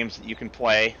number of games that you can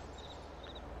play.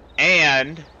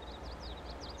 And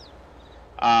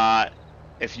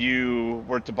if you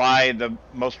were to buy the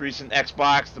most recent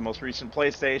Xbox, the most recent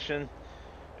PlayStation,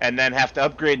 and then have to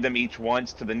upgrade them each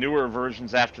once to the newer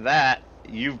versions after that,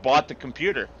 you've bought the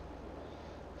computer.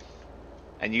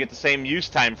 And you get the same use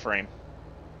time frame.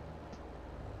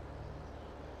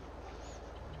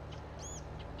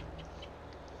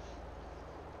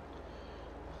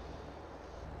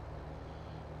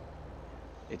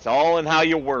 It's all in how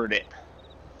you word it.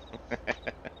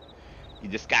 You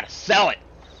just gotta sell it.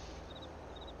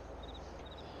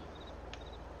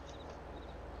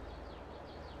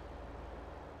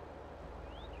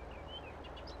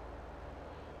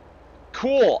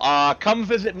 Cool. Come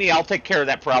visit me. I'll take care of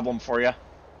that problem for you.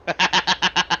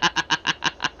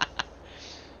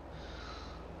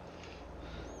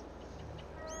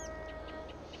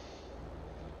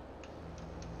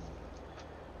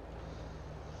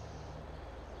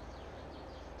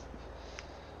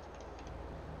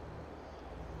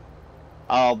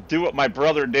 I'll do what my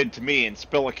brother did to me and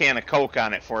spill a can of Coke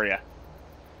on it for you.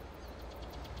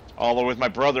 Although with my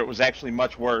brother it was actually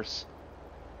much worse.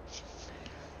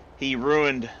 He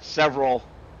ruined several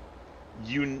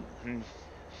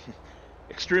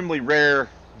extremely rare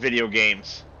video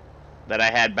games that I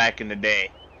had back in the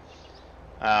day.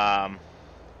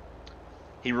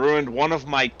 He ruined one of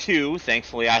my two,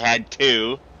 thankfully I had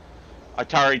two,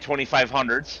 Atari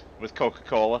 2500s with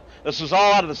Coca-Cola. This was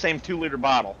all out of the same 2-liter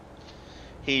bottle.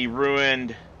 He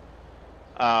ruined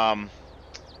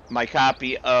my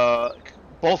copy of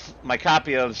both my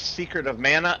copy of Secret of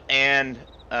Mana and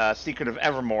Secret of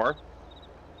Evermore.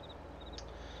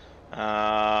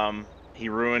 He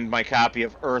ruined my copy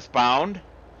of Earthbound.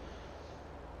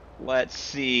 Let's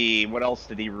see, what else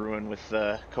did he ruin with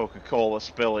the Coca-Cola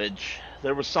spillage?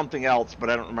 There was something else,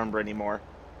 but I don't remember anymore.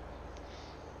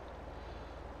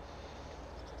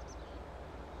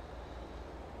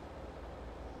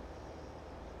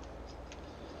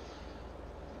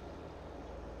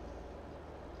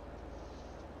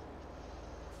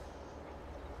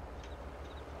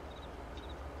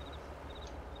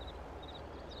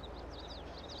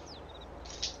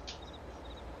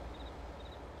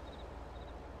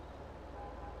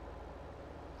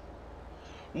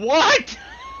 What?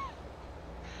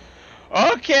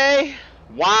 Okay.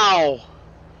 Wow.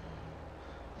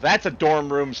 That's a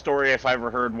dorm room story if I ever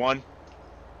heard one.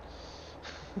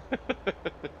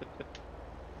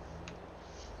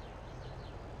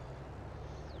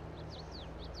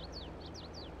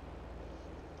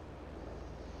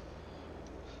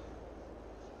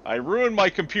 I ruined my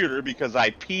computer because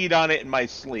I peed on it in my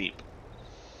sleep.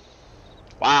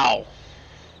 Wow.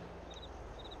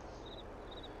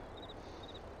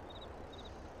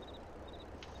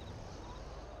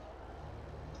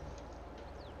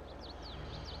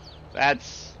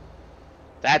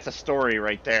 That's a story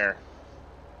right there.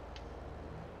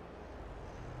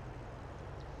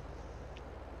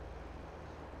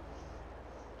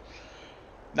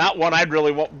 Not one I'd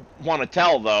really want to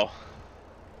tell, though.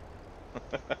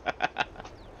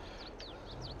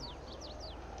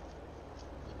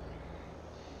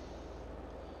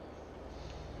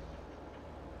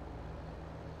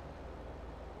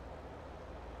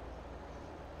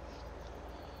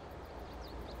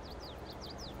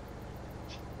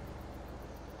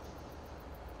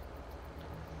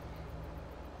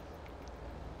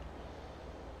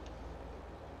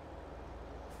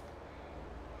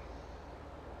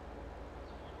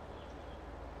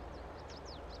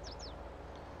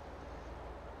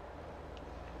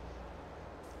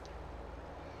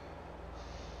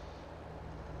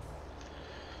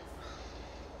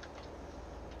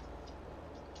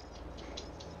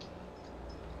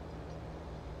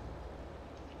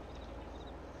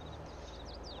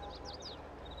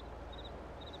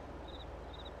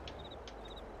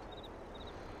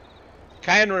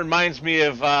 Kind of reminds me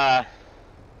of a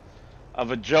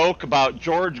joke about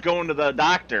George going to the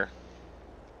doctor.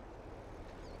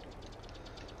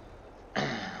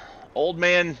 Old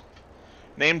man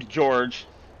named George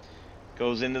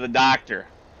goes into the doctor,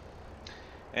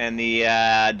 and the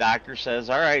doctor says,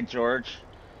 "All right, George,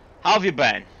 how have you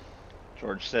been?"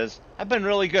 George says, "I've been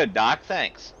really good, Doc,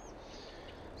 thanks."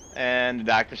 And the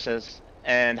doctor says,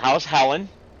 "And how's Helen,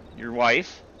 your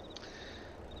wife?"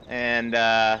 And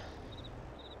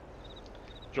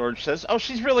George says, "Oh,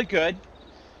 she's really good."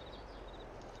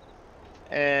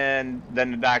 And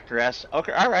then the doctor asks,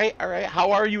 "Okay, all right, all right.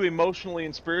 How are you emotionally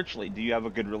and spiritually? Do you have a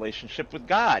good relationship with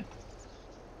God?"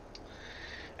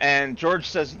 And George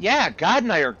says, "Yeah, God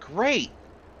and I are great.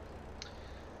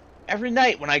 Every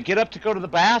night when I get up to go to the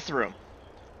bathroom,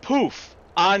 poof,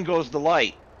 on goes the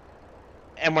light.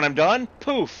 And when I'm done,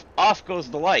 poof, off goes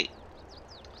the light."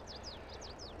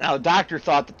 Now, the doctor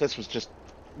thought that this was just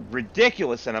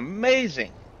ridiculous and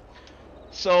amazing.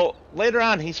 So later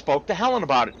on, he spoke to Helen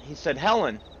about it. He said,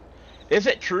 "Helen, is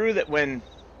it true that when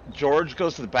George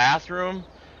goes to the bathroom,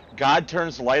 God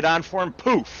turns the light on for him,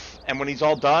 poof, and when he's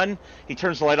all done, he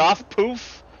turns the light off,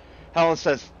 poof?" Helen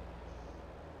says,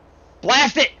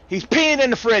 "Blast it! He's peeing in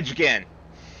the fridge again."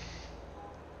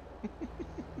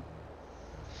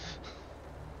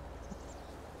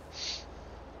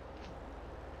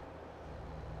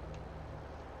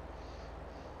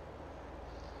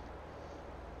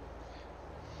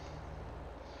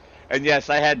 And yes,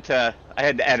 I had to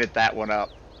edit that one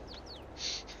up.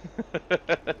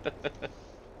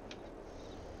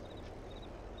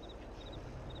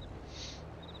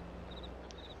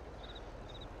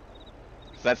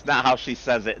 That's not how she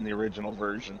says it in the original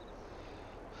version.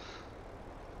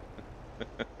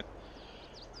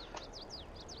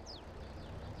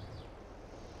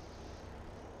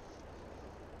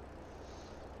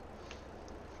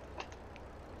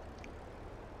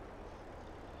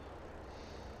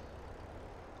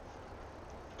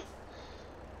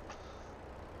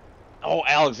 Oh,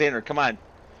 Alexander, come on.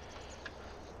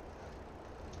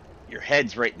 Your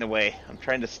head's right in the way. I'm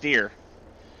trying to steer.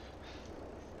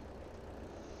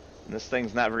 And this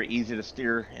thing's not very easy to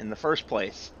steer in the first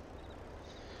place,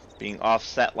 being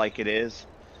offset like it is.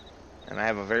 And I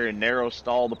have a very narrow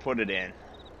stall to put it in.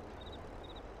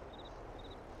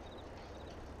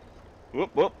 Whoop,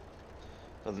 whoop.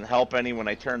 Doesn't help any when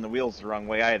I turn the wheels the wrong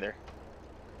way either.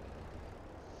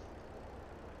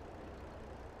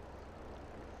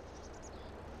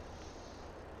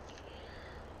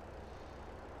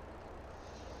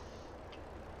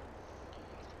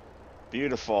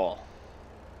 Beautiful.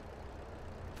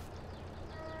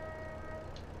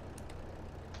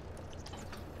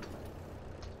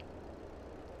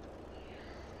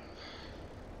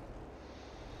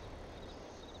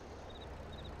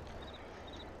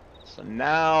 So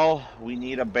now we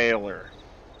need a baler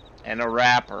and a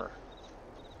wrapper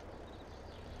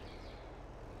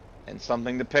and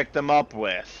something to pick them up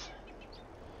with.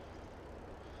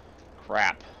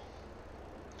 Crap.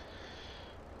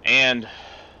 And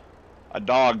a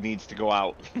dog needs to go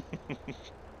out.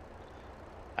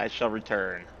 I shall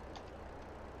return.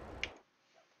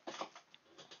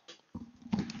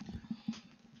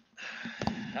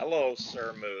 Hello,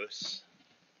 Sir Moose.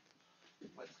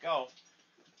 Let's go.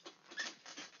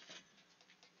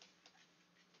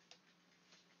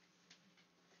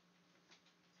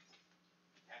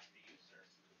 After you, sir.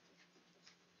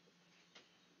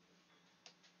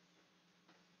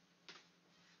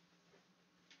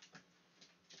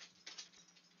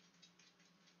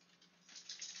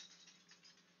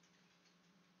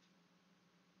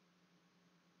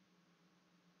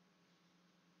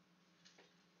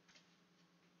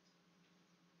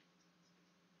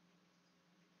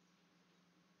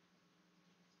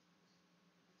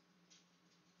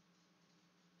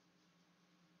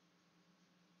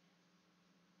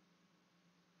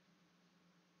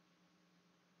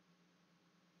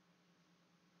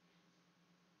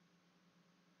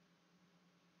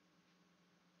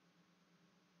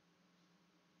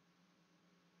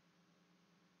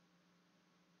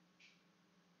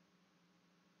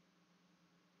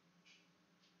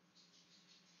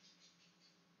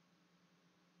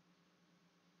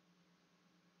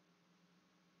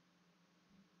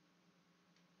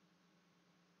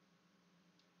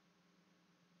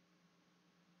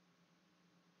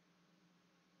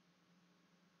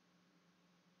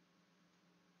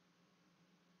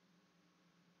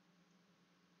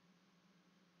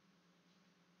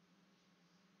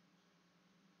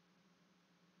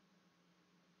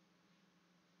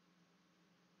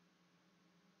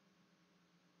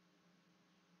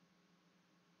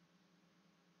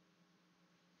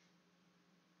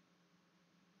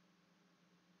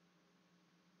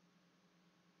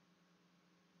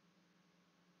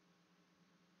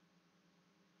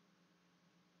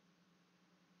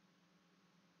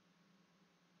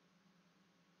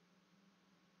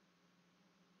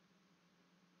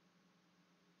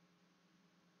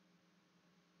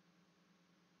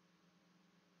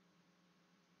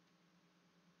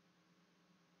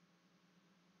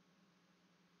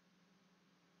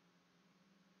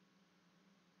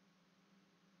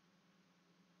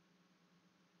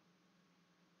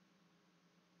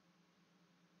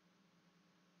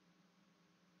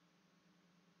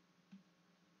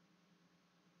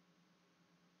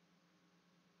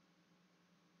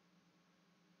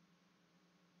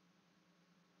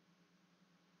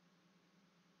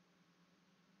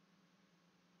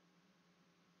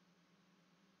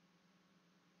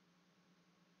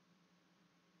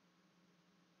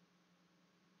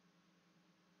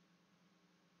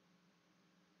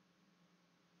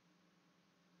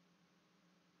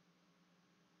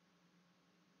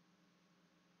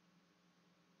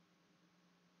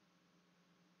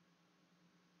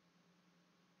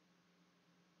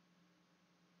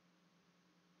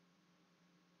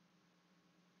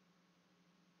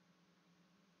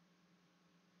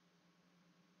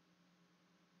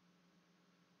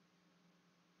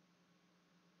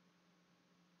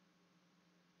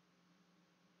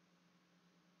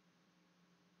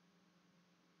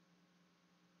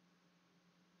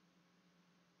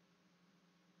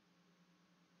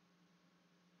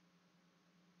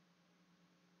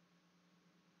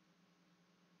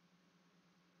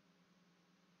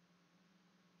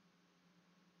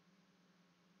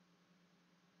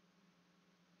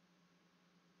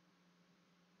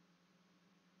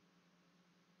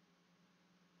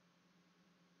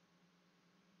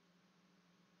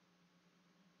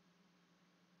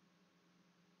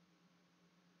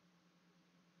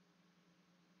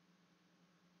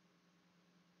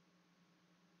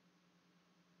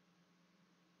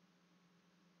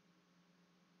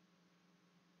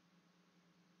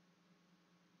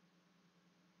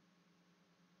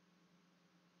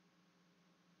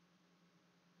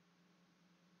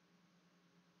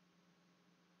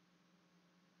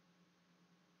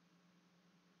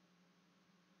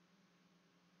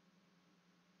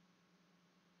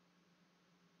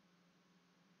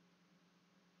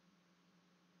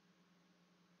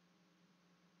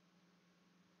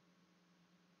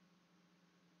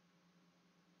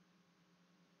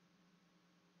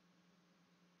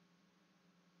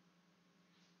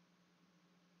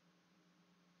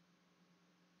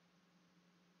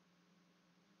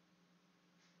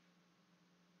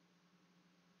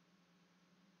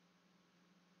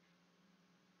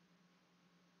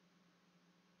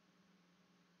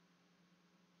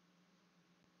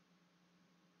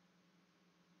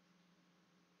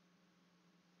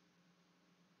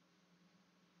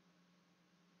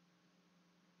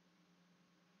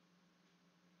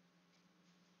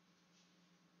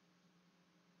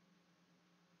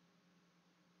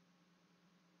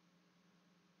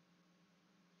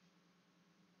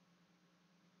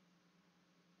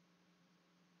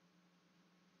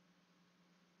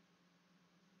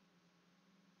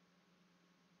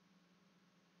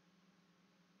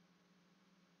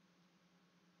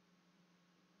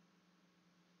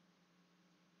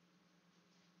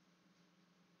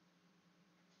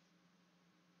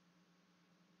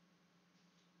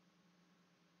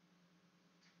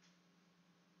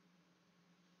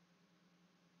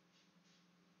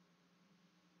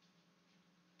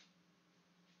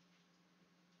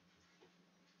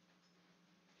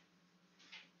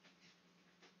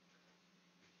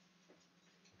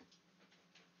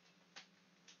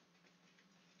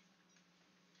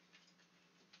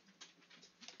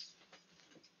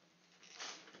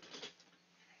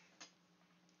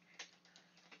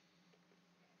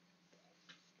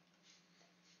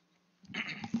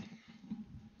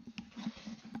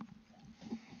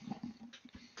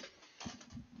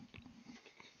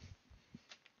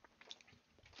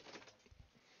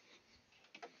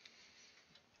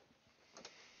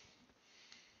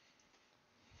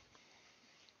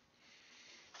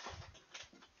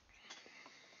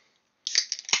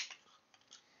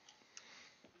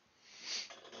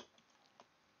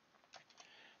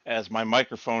 as my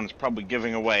microphone is probably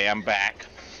giving away, I'm back.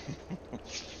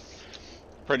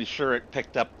 Pretty sure it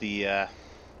picked up the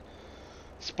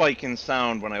spike in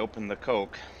sound when I opened the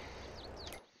Coke.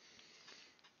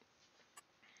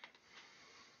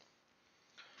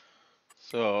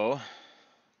 So,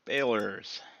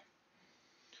 balers.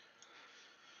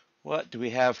 What do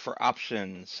we have for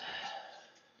options?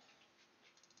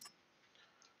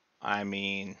 I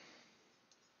mean,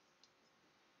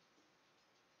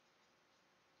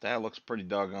 that looks pretty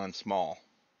doggone small.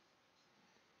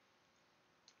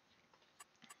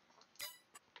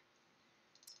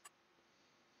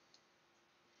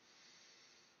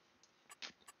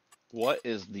 What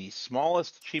is the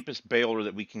smallest, cheapest baler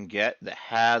that we can get that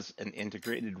has an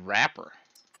integrated wrapper?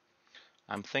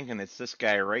 I'm thinking it's this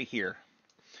guy right here.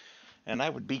 And I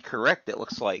would be correct, it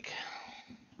looks like.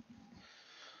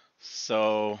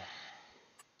 So,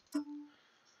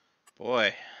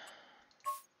 boy,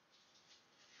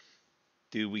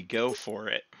 do we go for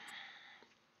it?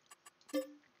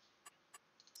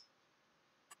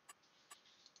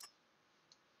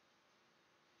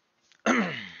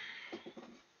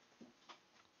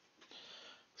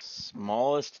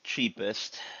 Smallest,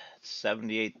 cheapest,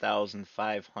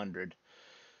 78,500.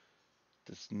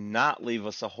 Does not leave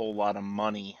us a whole lot of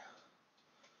money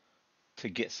to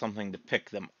get something to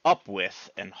pick them up with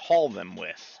and haul them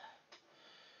with.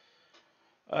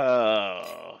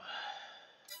 How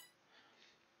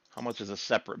much is a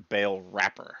separate bale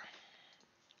wrapper?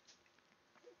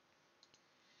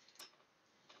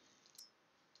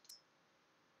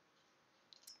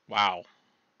 Wow.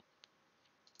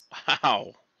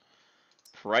 Wow.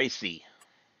 Pricey.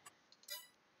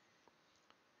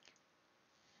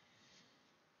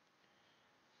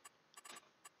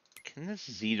 Can this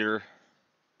Zeter...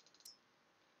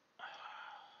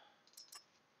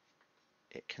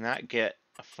 It cannot get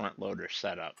a front loader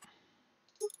set up.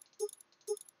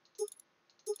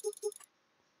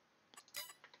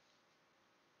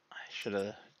 I should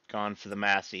have gone for the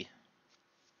Massey.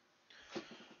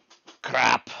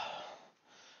 Crap.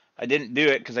 I didn't do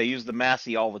it because I use the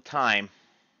Massey all the time.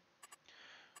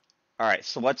 Alright,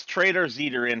 so let's trade our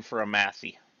Zeter in for a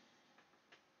Massey.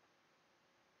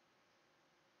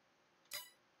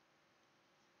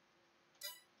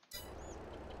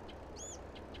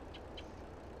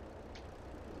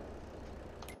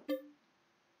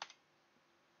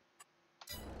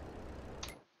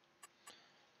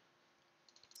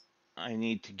 I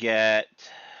need to get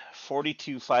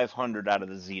 42,500 out of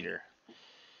the Zeter.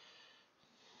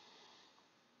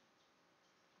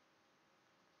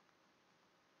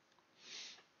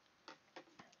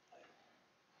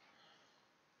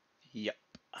 Yep.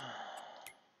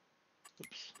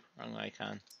 Oops, wrong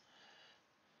icon.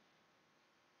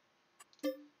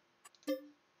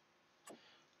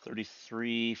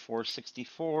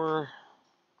 $33,464.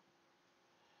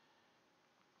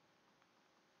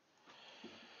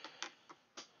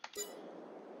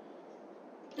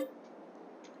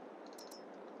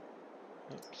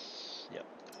 Oops. Yep.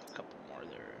 A couple more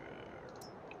there.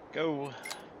 Go.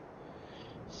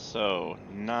 So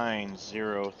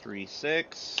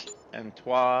 9036 and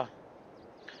trois.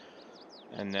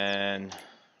 And then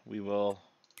we will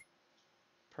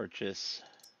purchase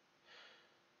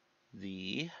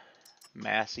the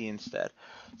Massey instead.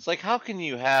 It's like, how can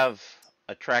you have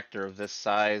a tractor of this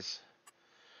size?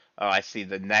 Oh, I see,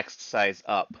 the next size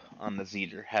up on the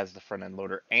Zeter has the front end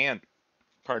loader and,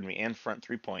 pardon me, and front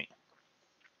 3-point.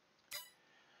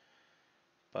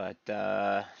 But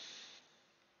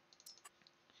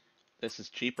this is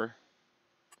cheaper,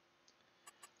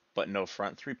 but no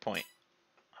front 3-point.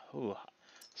 Ooh.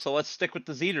 So let's stick with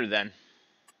the Zeter then.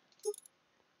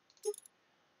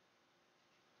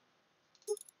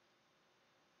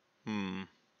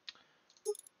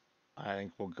 I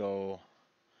think we'll go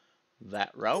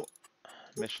that route.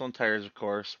 Michelin tires, of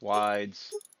course.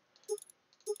 Wides.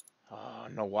 Oh,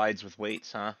 no wides with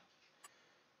weights, huh?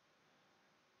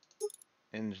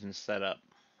 Engine setup.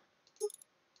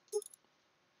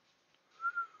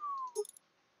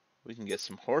 We can get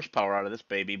some horsepower out of this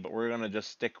baby, but we're going to just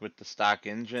stick with the stock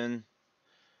engine.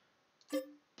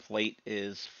 Plate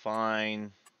is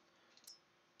fine.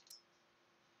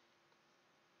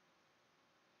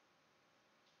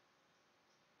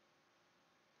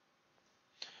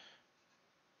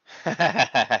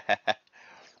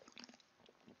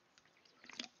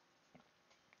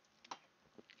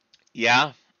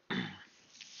 Yeah.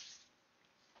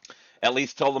 At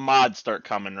least till the mods start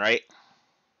coming, right?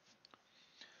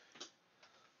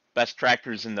 Best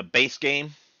tractors in the base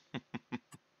game.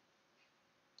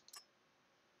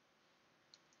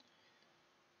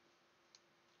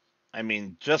 I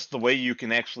mean, just the way you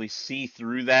can actually see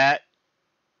through that,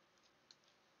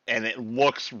 and it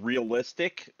looks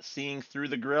realistic seeing through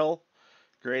the grill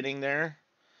grating there.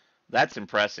 That's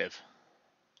impressive.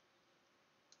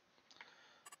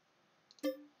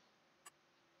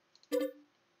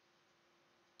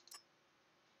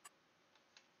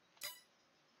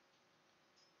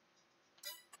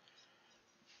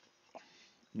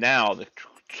 Now, the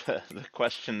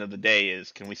question of the day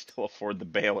is, can we still afford the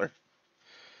baler?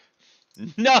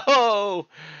 No!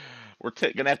 We're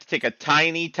going to have to take a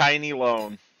tiny, tiny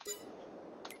loan.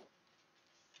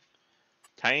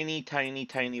 Tiny, tiny,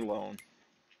 tiny loan.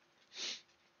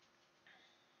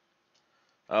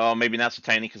 Oh, maybe not so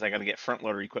tiny because I got to get front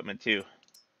loader equipment too.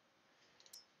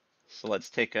 So let's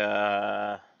take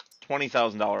a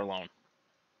 $20,000 loan.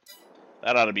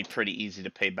 That ought to be pretty easy to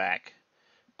pay back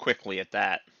quickly at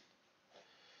that.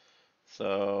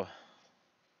 So,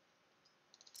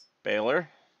 baler,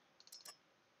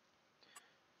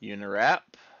 Unirap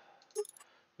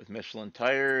with Michelin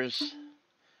tires,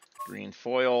 green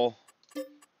foil,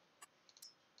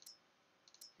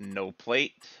 no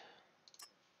plate.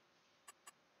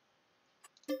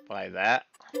 Buy that.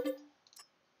 Go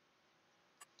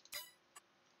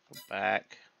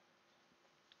back.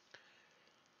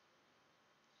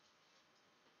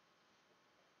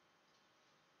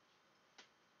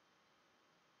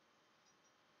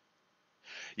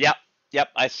 Yep, yep,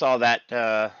 I saw that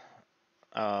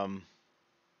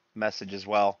message as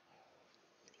well.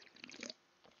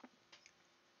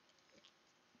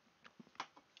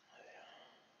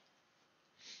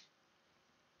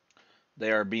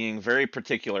 They are being very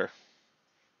particular.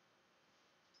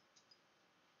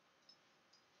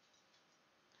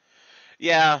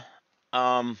 Yeah,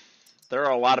 um, there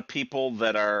are a lot of people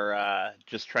that are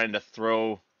just trying to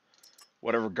throw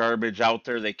whatever garbage out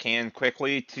there they can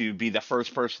quickly to be the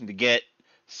first person to get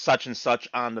such and such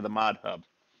onto the mod hub.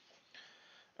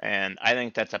 And I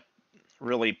think that's a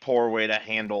really poor way to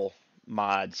handle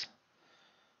mods.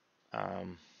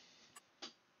 Um,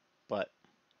 but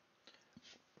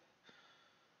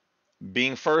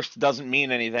being first doesn't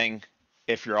mean anything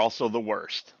if you're also the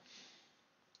worst.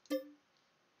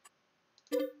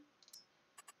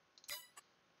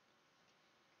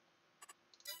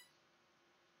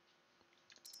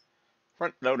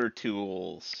 Front loader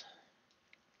tools.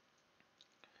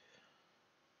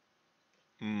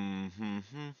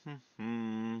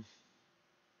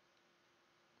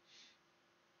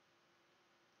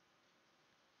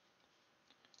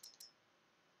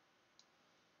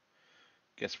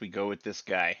 Guess we go with this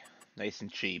guy. Nice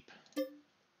and cheap.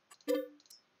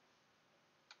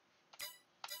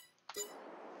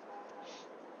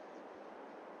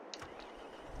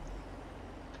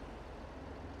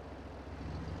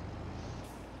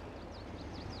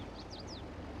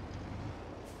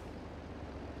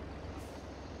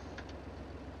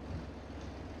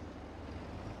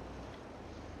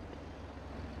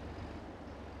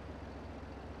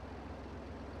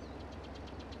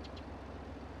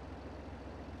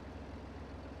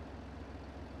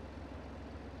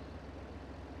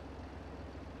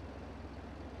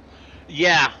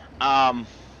 Yeah,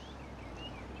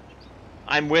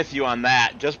 I'm with you on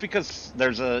that. Just because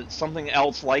there's something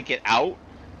else like it out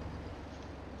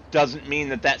doesn't mean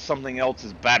that that something else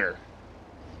is better.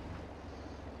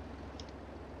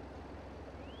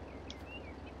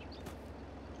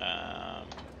 Um,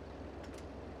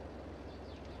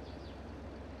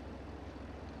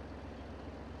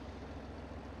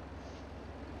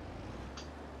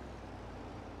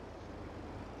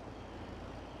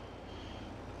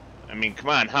 I mean, come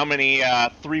on, how many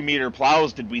 3-meter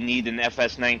plows did we need in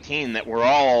FS19 that were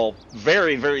all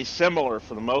very, very similar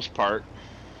for the most part?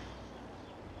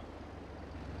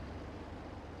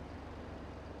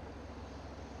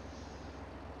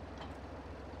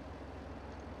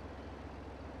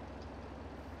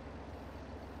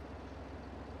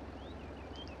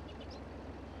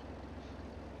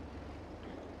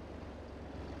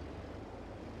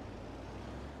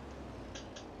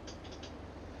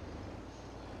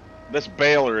 This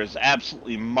baler is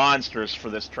absolutely monstrous for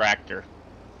this tractor.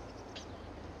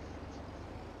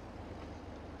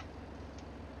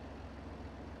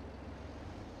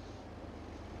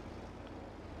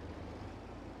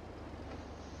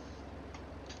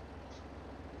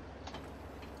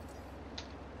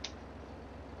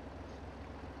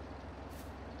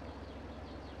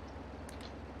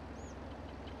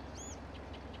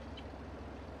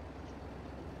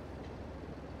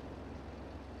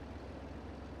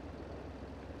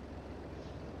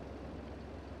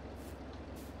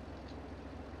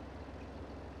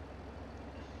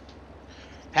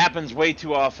 Happens way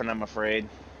too often, I'm afraid.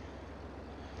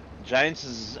 Giants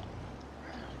has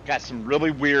got some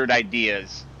really weird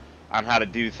ideas on how to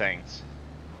do things.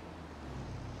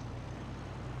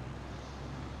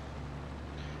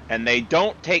 And they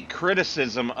don't take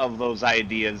criticism of those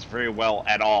ideas very well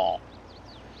at all.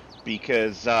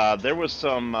 Because there was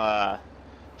some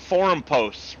forum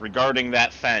posts regarding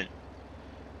that fence,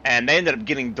 and they ended up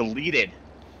getting deleted.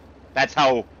 That's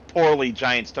how poorly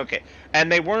Giants took it.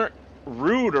 And they weren't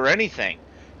rude or anything.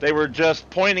 They were just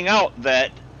pointing out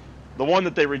that the one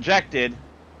that they rejected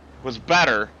was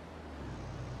better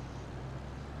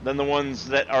than the ones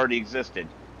that already existed.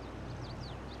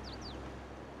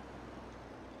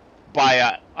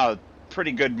 By a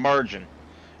pretty good margin.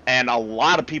 And a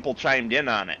lot of people chimed in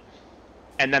on it.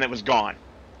 And then it was gone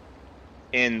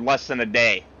in less than a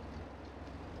day.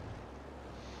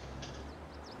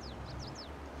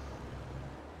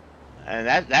 And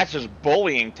that's just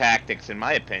bullying tactics, in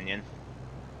my opinion.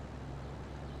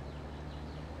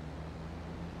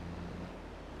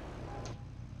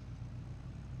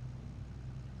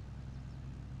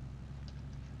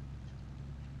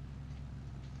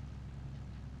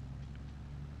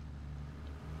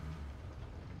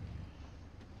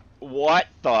 What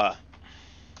the?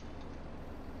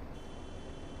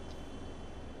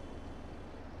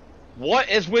 What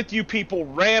is with you people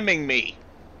ramming me?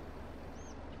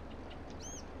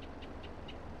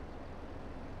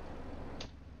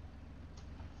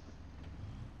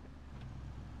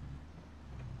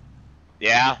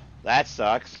 Yeah, that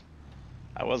sucks.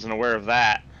 I wasn't aware of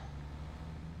that.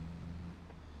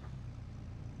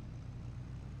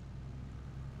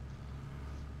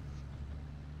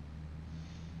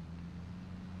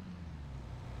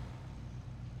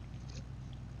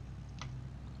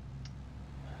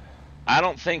 I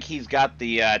don't think he's got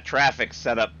the traffic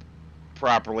set up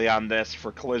properly on this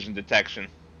for collision detection.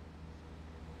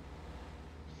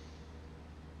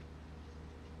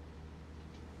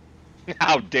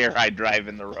 How dare I drive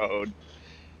in the road?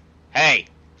 Hey,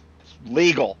 it's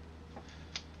legal.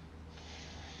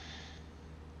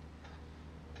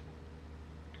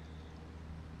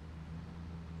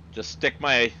 Just stick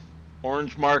my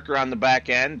orange marker on the back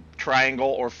end, triangle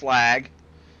or flag,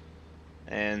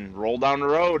 and roll down the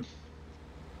road.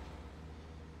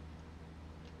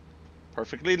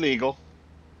 Perfectly legal.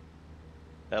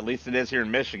 At least it is here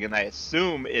in Michigan. I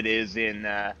assume it is in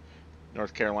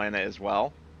North Carolina as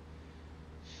well.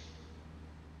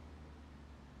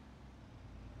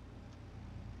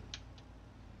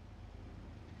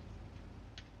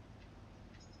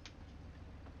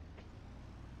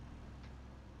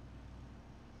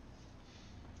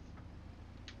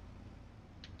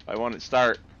 I want it to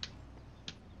start.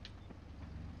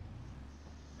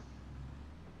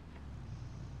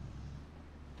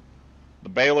 The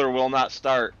baler will not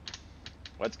start.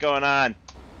 What's going on?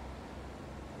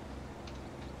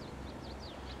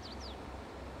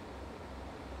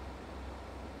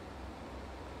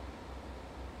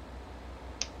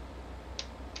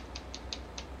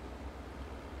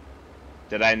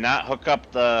 Did I not hook up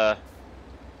the...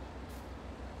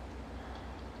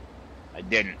 I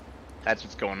didn't. That's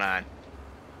what's going on.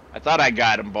 I thought I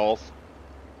got them both.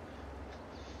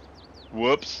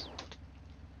 Whoops.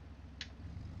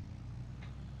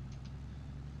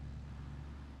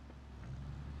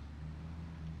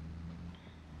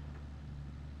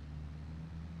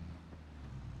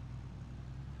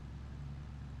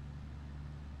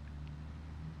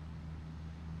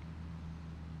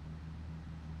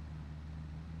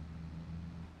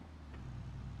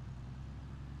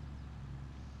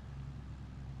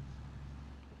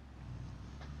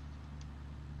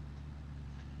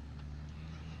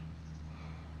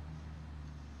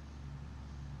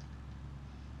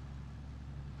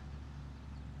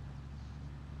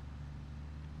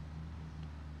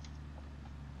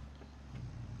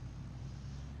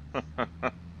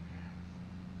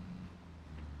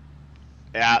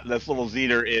 Yeah, this little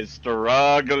Zeter is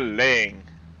struggling.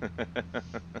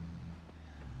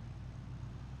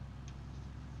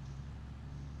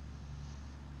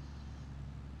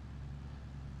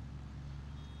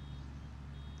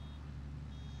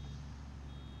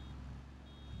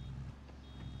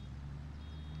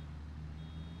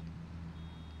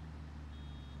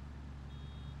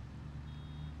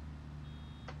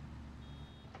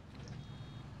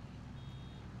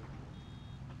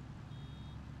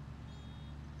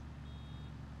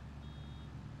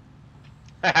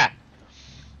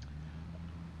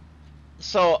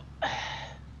 So,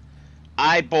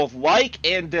 I both like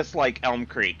and dislike Elm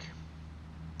Creek.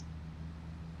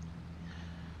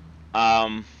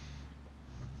 I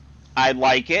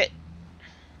like it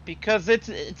because it's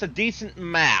a decent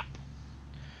map.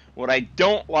 What I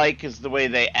don't like is the way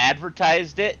they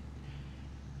advertised it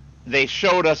They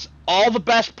showed us all the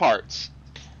best parts,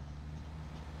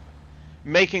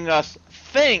 making us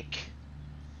think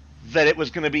that it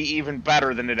was going to be even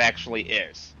better than it actually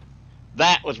is.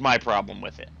 That was my problem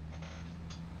with it.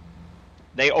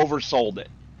 They oversold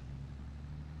it.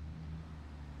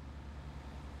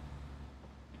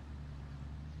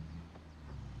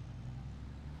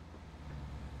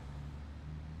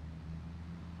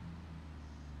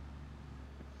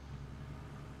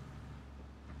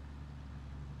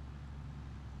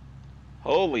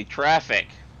 Holy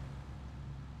traffic.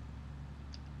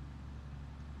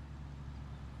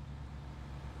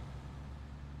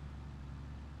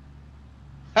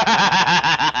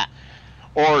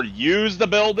 Or use the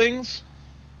buildings.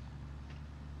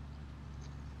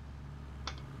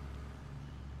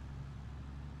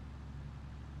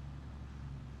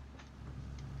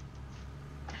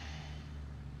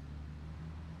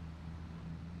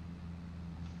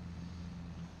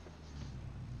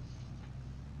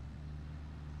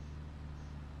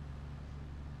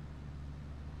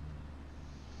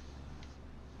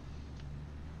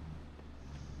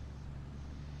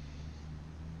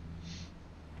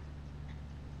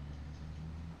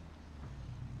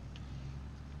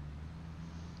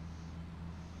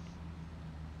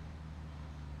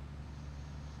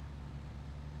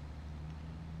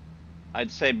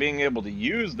 I'd say being able to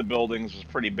use the buildings was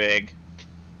pretty big.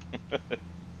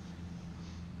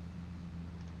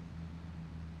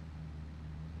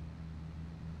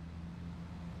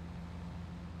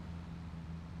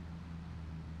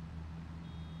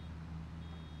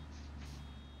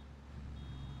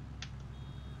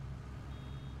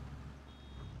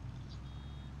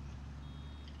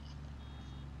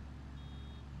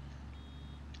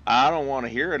 I don't want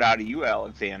to hear it out of you,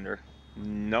 Alexander.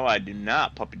 No, I do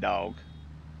not, puppy dog.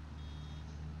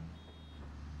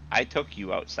 I took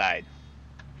you outside.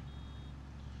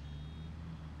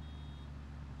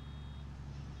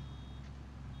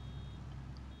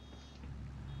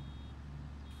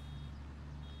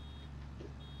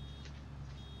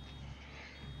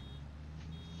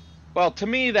 Well, to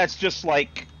me, that's just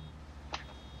like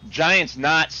Giants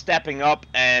not stepping up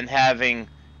and having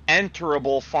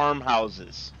enterable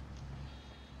farmhouses.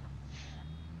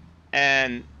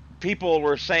 And people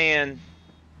were saying,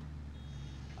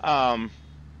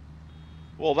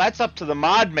 well, that's up to the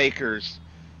mod makers.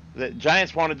 The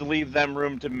Giants wanted to leave them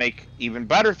room to make even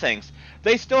better things.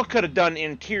 They still could have done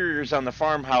interiors on the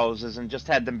farmhouses and just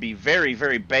had them be very,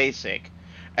 very basic.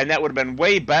 And that would have been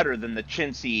way better than the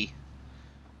chintzy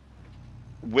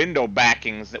window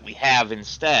backings that we have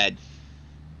instead.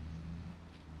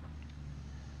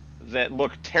 That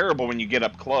look terrible when you get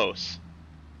up close.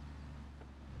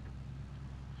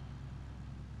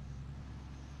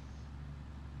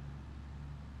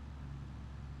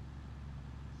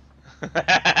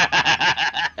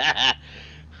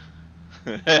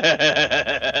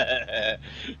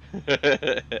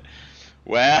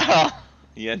 Well,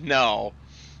 you know,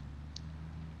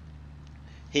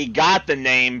 he got the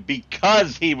name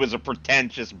because he was a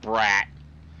pretentious brat.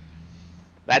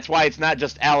 That's why it's not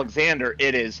just Alexander,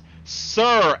 it is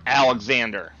Sir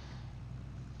Alexander.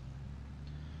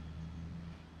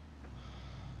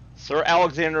 Sir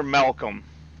Alexander Malcolm.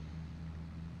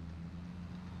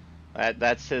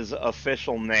 That's his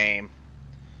official name.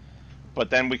 But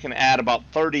then we can add about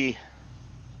 30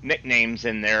 nicknames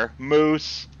in there.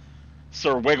 Moose,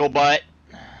 Sir Wigglebutt,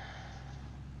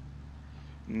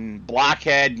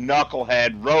 Blockhead,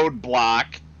 Knucklehead,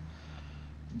 Roadblock,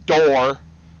 Door,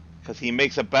 because he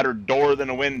makes a better door than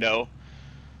a window.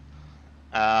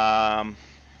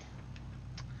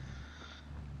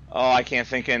 Oh, I can't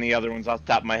think of any other ones off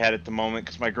the top of my head at the moment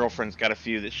because my girlfriend's got a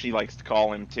few that she likes to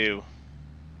call him too.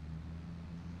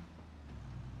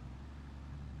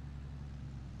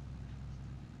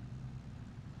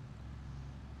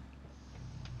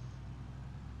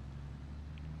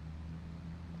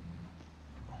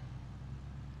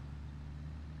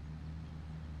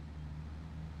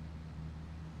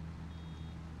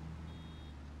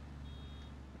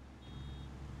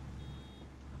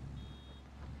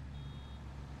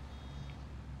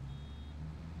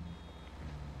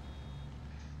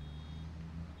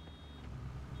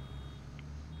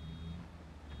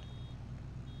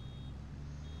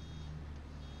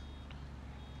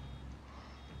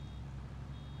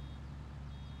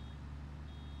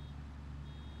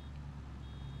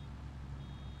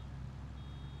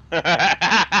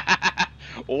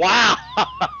 Wow!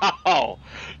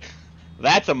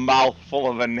 That's a mouthful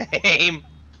of a name.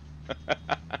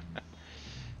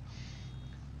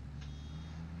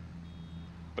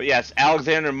 But yes,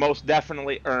 Alexander most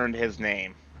definitely earned his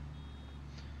name.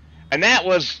 And that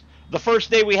was The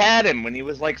first day we had him, when he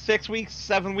was like 6 weeks,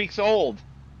 7 weeks old.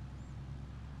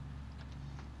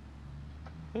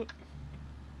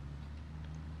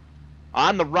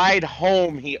 On the ride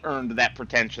home, he earned that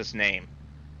pretentious name.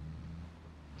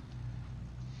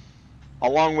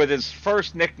 Along with his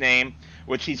first nickname,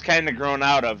 which he's kind of grown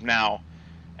out of now,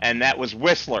 and that was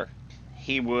Whistler.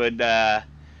 He would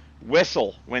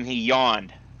whistle when he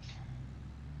yawned,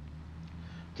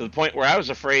 to the point where I was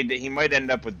afraid that he might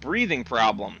end up with breathing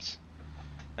problems.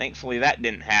 Thankfully, that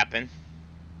didn't happen.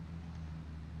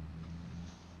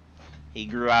 He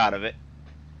grew out of it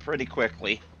pretty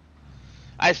quickly.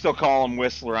 I still call him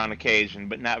Whistler on occasion,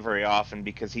 but not very often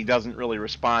because he doesn't really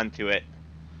respond to it.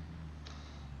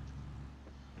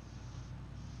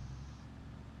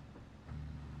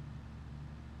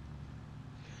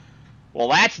 Well,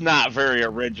 that's not very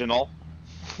original.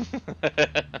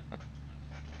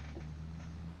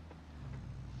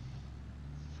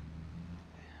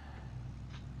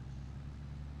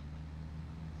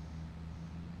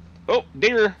 Oh,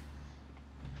 deer.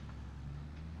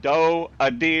 Doe, a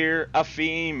deer, a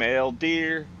female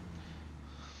deer.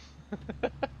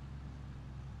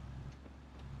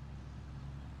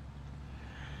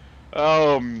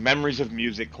 Oh, memories of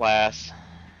music class.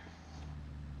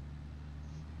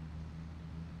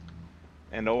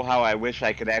 And oh, how I wish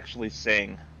I could actually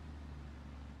sing.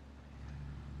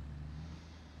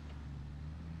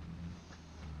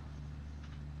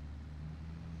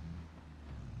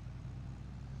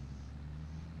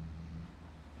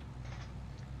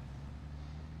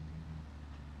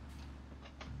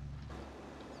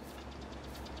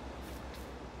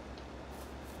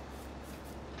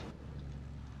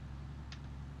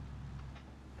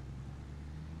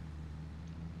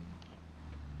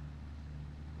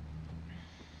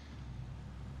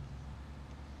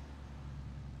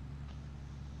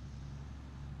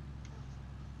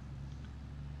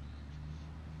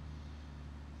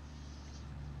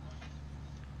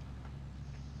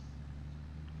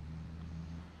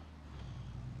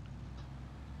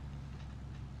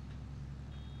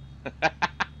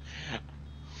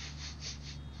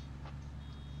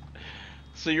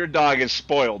 So your dog is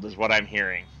spoiled, is what I'm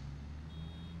hearing.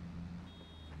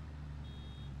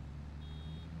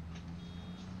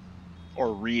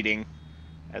 Or reading,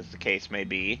 as the case may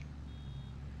be.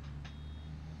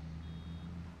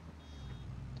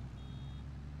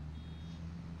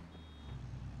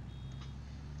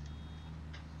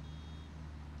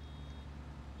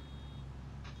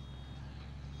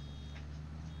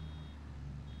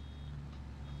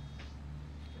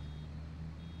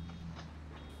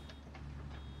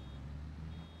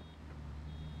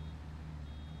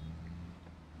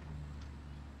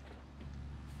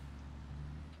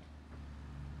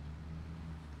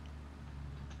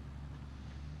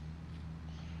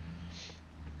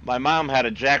 My mom had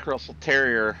a Jack Russell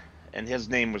Terrier, and his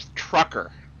name was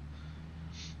Trucker.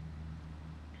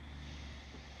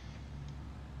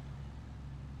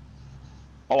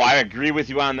 Oh, I agree with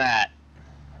you on that.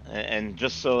 And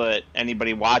just so that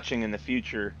anybody watching in the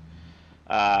future,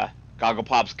 Goggle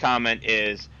Pop's comment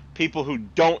is, people who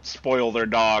don't spoil their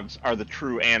dogs are the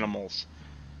true animals.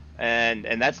 And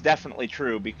that's definitely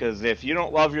true, because if you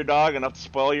don't love your dog enough to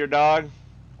spoil your dog,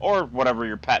 or whatever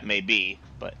your pet may be,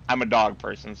 but I'm a dog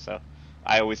person, so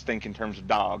I always think in terms of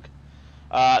dog,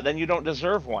 then you don't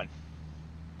deserve one.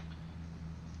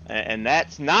 And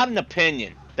that's not an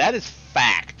opinion. That is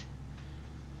fact.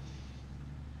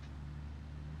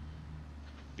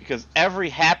 Because every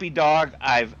happy dog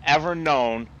I've ever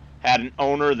known had an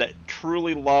owner that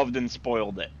truly loved and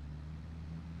spoiled it.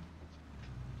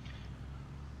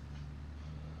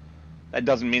 That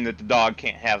doesn't mean that the dog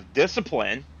can't have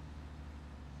discipline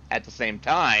at the same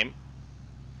time.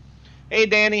 Hey,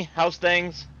 Danny, how's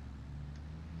things?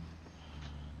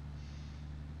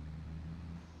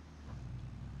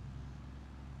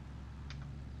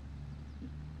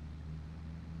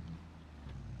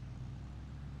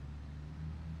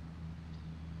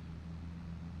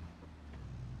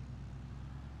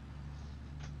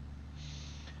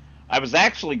 I was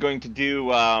actually going to do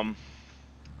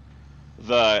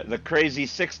the crazy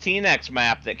 16x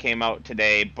map that came out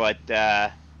today, but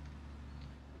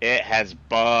it has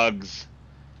bugs,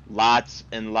 lots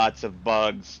and lots of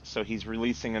bugs. So he's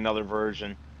releasing another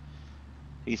version.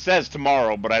 He says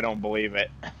tomorrow, but I don't believe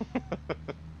it.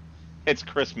 It's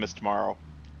Christmas tomorrow.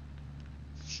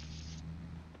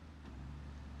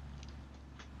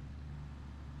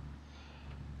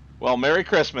 Well, Merry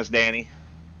Christmas, Danny.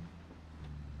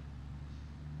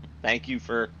 Thank you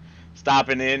for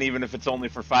stopping in, even if it's only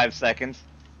for 5 seconds.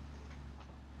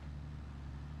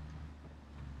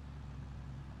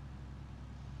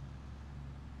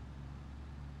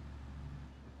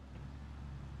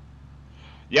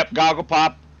 Yep, goggle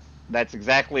pop. That's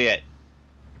exactly it.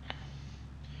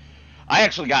 I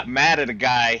actually got mad at a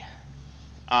guy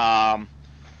um,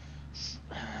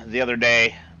 the other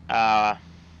day. Uh,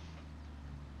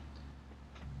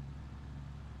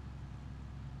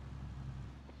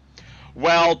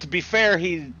 well, to be fair,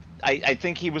 I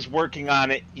think he was working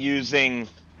on it using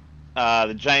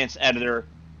the Giants editor.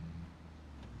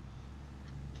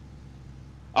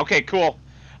 Okay, cool.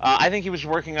 I think he was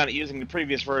working on it using the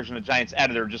previous version of Giants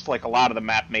editor, just like a lot of the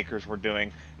map makers were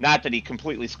doing. Not that he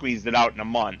completely squeezed it out in a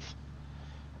month.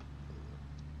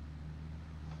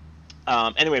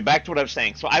 Anyway, back to what I was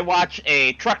saying. So I watch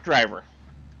a truck driver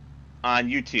on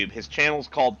YouTube. His channel's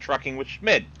called Trucking with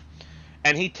Schmid.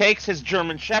 And he takes his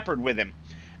German Shepherd with him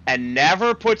and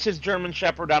never puts his German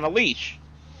Shepherd on a leash.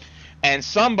 And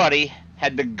somebody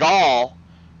had the gall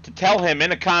to tell him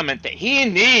in a comment that he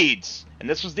needs, and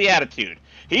this was the attitude,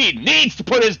 he needs to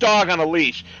put his dog on a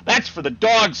leash. That's for the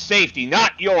dog's safety,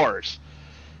 not yours.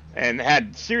 And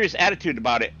had serious attitude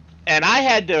about it. And I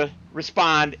had to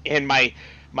respond in my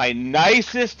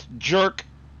nicest jerk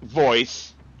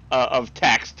voice of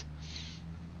text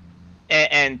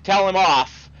and tell him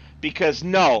off, because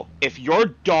no, if your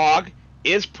dog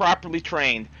is properly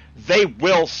trained, they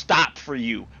will stop for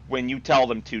you when you tell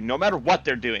them to, no matter what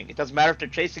they're doing. It doesn't matter if they're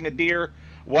chasing a deer,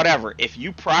 whatever. If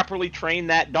you properly train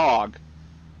that dog,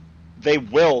 they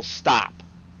will stop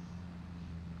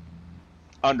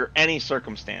under any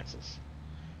circumstances.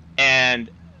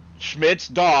 And Schmidt's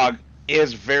dog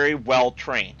is very well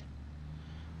trained.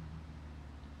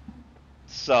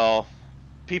 So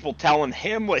people telling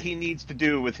him what he needs to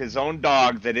do with his own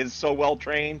dog that is so well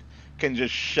trained can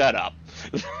just shut up.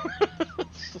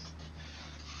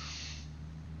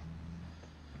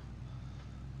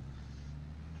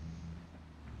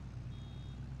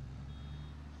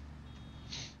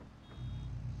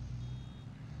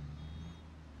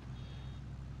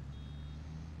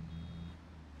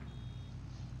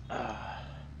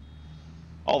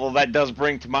 Although that does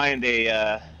bring to mind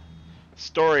a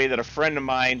story that a friend of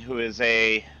mine who is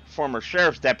a former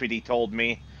sheriff's deputy told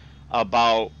me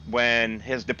about when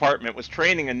his department was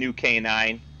training a new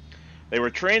canine. They were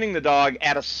training the dog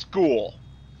at a school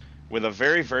with a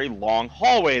very, very long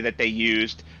hallway that they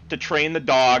used to train the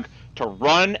dog to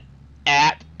run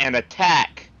at and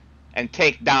attack and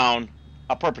take down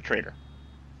a perpetrator.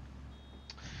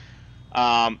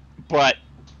 But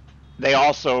they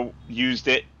also used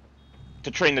it to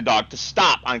train the dog to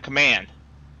stop on command.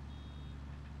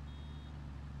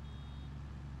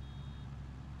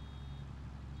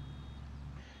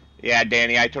 Yeah,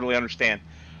 Danny, I totally understand.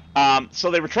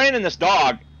 So they were training this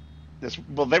dog.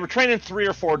 They were training 3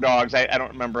 or 4 dogs. I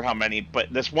don't remember how many,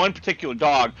 but this one particular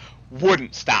dog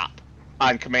wouldn't stop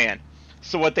on command.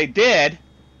 So what they did,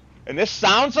 and this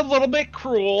sounds a little bit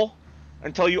cruel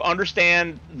until you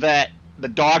understand that the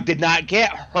dog did not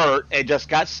get hurt; it just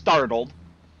got startled.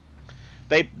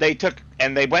 They took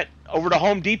and they went over to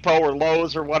Home Depot or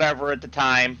Lowe's or whatever at the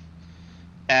time,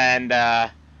 and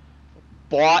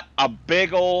bought a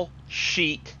big old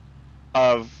sheet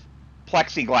of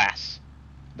plexiglass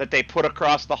that they put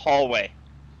across the hallway,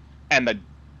 and the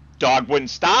dog wouldn't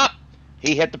stop.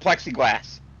 He hit the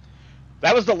plexiglass.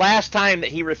 That was the last time that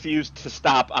he refused to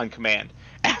stop on command.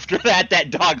 After that, that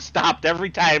dog stopped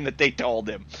every time that they told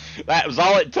him. That was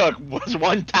all it took, was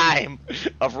one time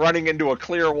of running into a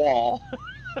clear wall.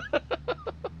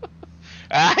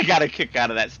 I got a kick out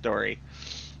of that story.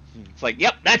 It's like,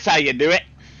 yep, that's how you do it.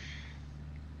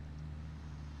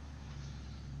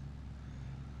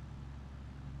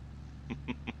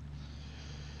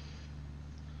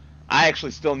 I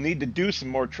actually still need to do some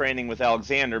more training with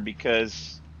Alexander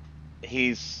because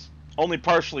he's only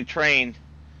partially trained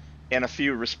in a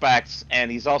few respects, and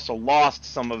he's also lost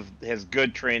some of his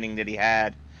good training that he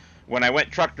had. When I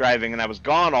went truck driving and I was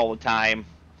gone all the time,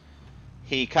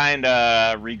 he kind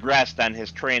of regressed on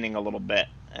his training a little bit,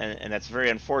 and that's very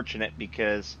unfortunate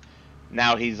because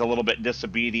now he's a little bit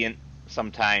disobedient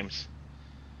sometimes.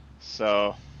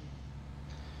 So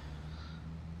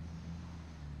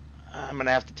I'm going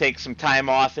to have to take some time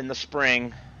off in the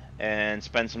spring and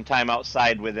spend some time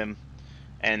outside with him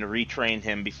and retrain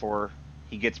him before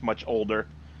he gets much older,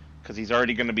 because he's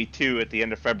already going to be 2 at the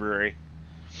end of February.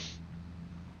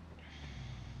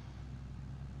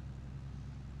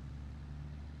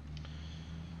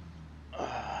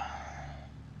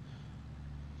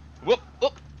 Whoop,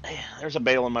 whoop. There's a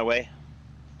bale in my way.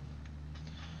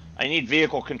 I need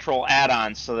vehicle control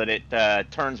add-ons so that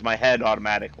it turns my head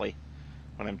automatically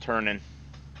when I'm turning.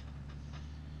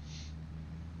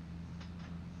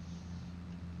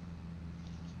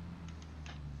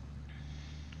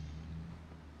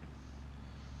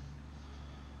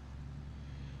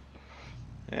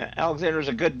 Yeah, Alexander's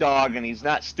a good dog, and he's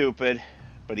not stupid,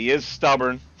 but he is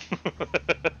stubborn.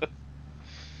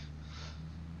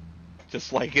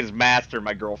 Just like his master,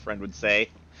 my girlfriend would say.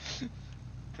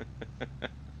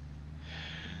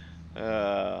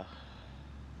 uh,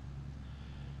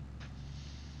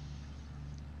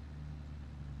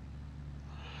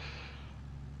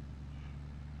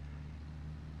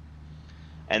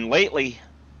 and lately,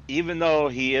 even though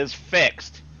he is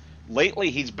fixed,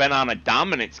 lately he's been on a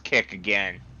dominance kick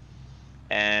again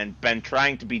and been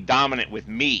trying to be dominant with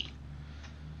me.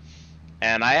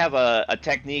 And I have a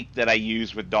technique that I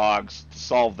use with dogs to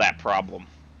solve that problem.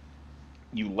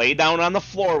 You lay down on the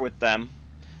floor with them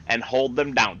and hold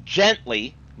them down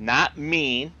gently, not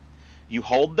mean. You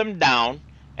hold them down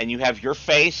and you have your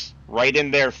face right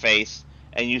in their face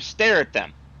and you stare at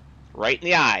them right in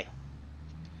the eye.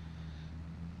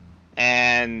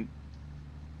 And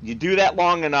you do that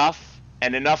long enough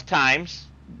and enough times,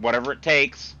 whatever it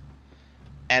takes,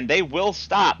 and they will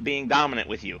stop being dominant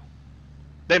with you.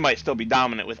 They might still be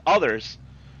dominant with others,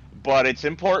 but it's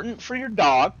important for your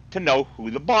dog to know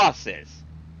who the boss is.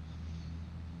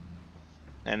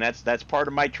 And that's part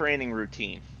of my training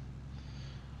routine.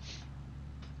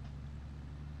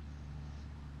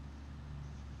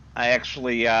 I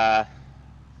actually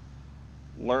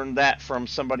learned that from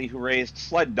somebody who raised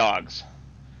sled dogs.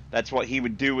 That's what he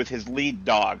would do with his lead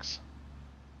dogs.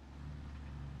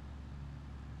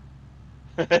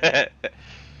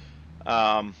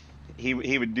 um,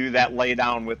 he would do that, lay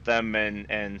down with them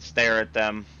and stare at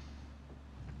them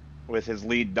with his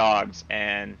lead dogs,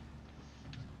 and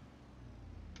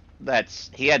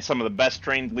he had some of the best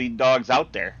trained lead dogs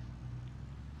out there.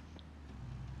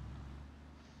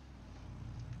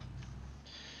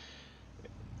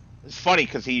 It's funny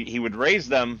because he would raise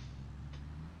them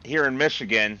here in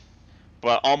Michigan,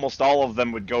 but almost all of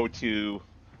them would go to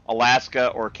Alaska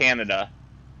or Canada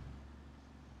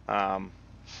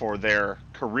for their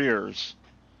careers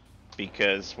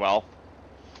because, well,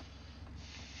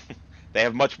 they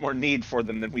have much more need for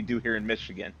them than we do here in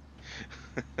Michigan.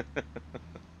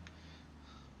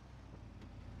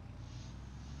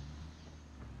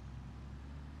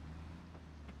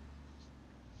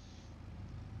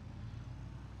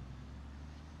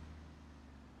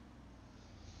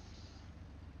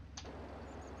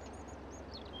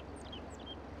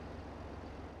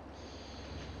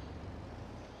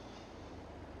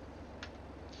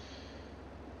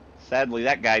 Sadly,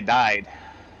 that guy died.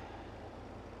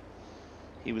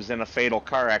 He was in a fatal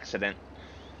car accident.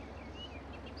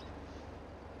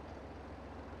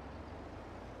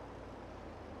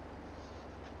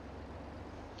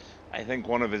 I think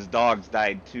one of his dogs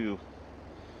died too.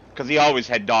 Because he always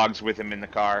had dogs with him in the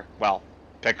car. Well,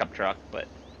 pickup truck, but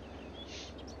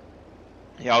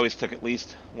he always took at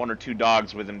least one or two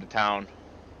dogs with him to town.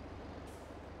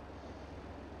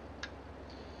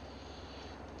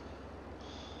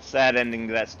 Sad ending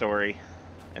to that story.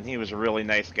 And he was a really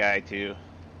nice guy too.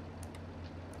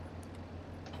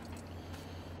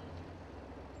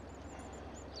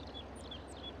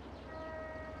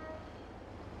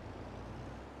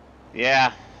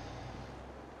 Yeah.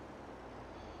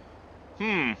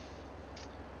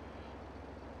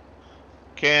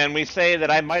 Can we say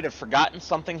that I might have forgotten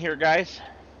something here, guys?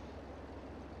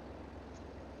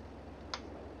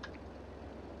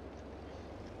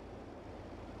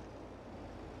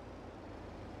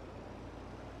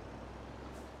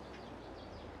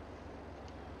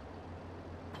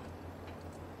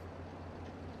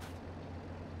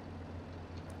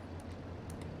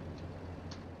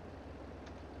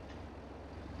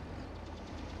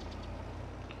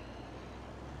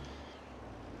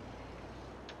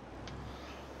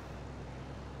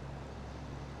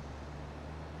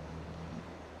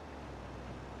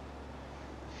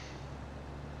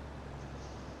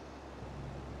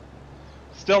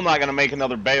 Still not going to make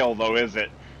another bale, though, is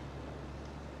it?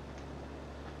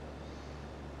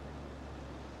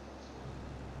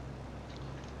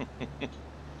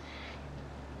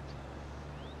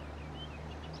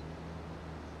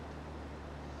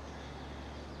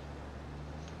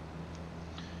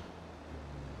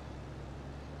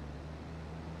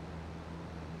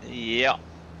 Yep.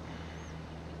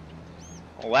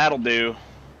 Well, that'll do.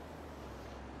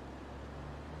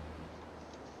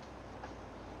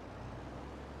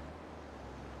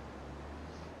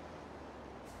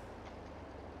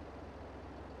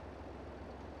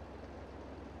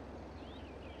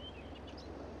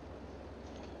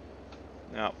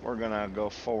 Now, we're going to go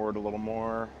forward a little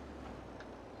more.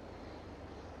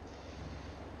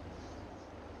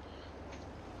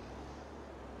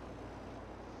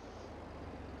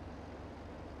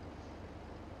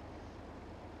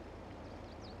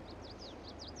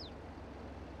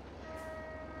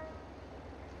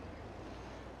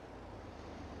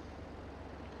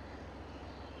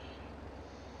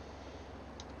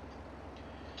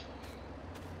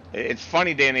 It's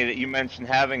funny, Danny, that you mentioned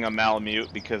having a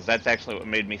Malamute because that's actually what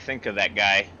made me think of that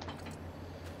guy.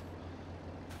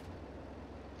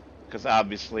 Because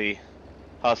obviously,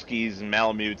 Huskies and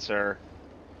Malamutes are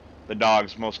the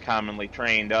dogs most commonly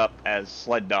trained up as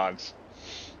sled dogs.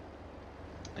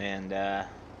 And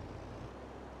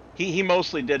he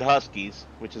mostly did Huskies,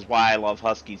 which is why I love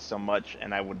Huskies so much,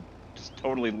 and I would just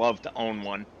totally love to own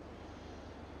one.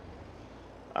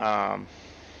 Um,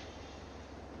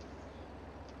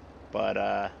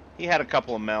 but he had a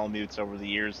couple of Malamutes over the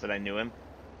years that I knew him.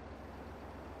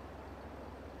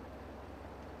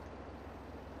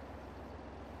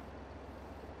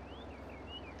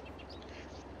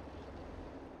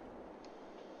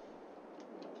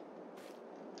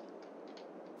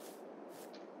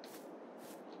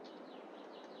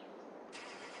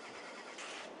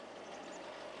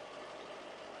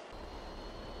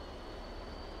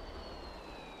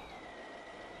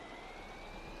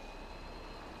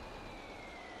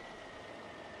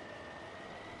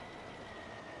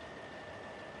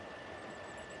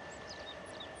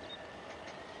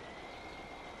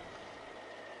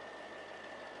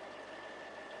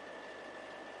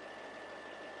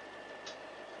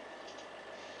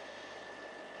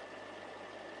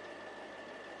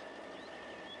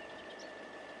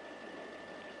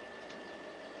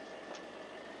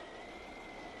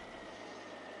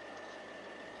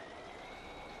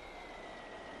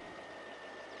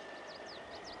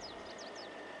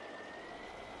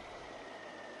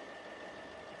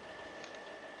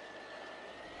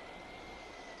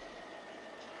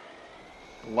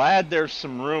 Glad there's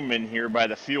some room in here by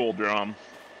the fuel drum,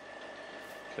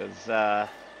 because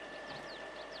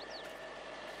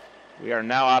we are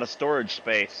now out of storage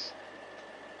space.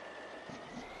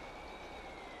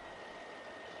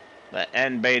 The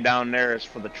end bay down there is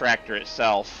for the tractor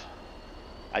itself.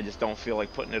 I just don't feel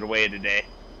like putting it away today.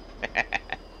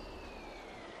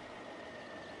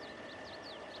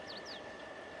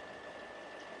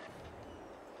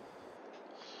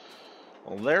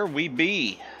 Well, there we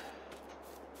be.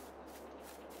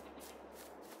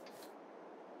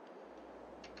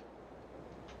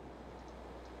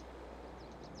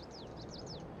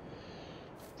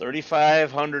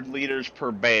 $3,500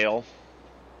 per bale,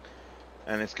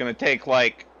 and it's going to take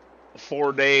like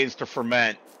 4 days to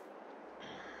ferment.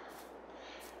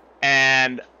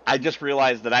 And I just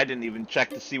realized that I didn't even check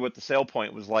to see what the sale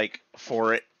point was like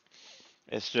for it.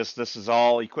 It's just this is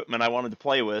all equipment I wanted to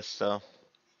play with, so.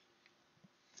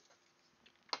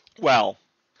 Well,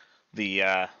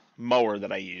 the mower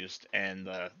that I used, and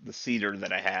the seeder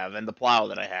that I have, and the plow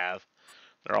that I have.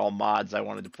 They're all mods I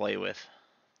wanted to play with.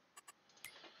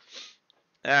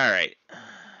 Alright.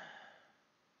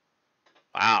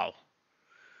 Wow.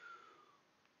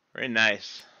 Very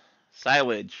nice.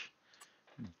 Silage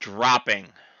dropping.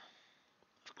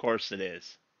 Of course it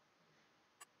is.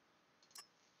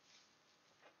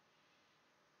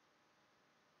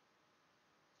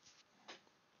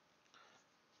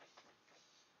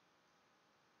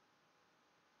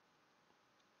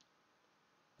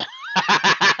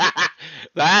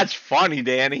 That's funny,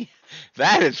 Danny.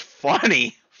 That is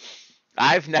funny.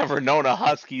 I've never known a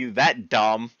husky that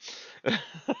dumb.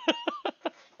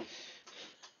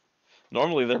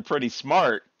 Normally they're pretty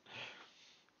smart.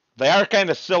 They are kind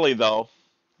of silly though.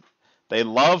 They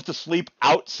love to sleep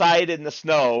outside in the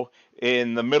snow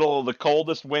in the middle of the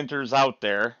coldest winters out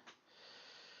there.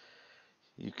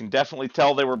 You can definitely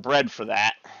tell they were bred for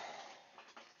that.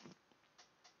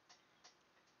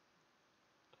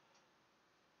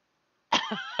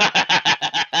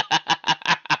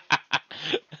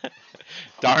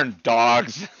 Darn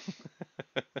dogs.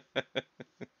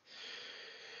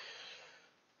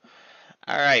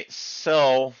 All right,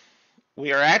 so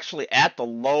we are actually at the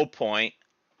low point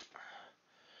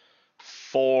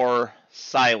for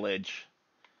silage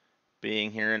being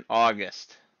here in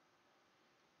August.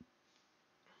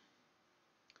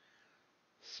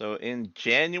 So in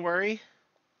January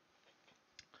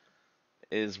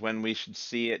is when we should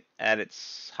see it at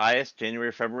its highest,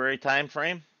 January, February time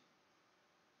frame.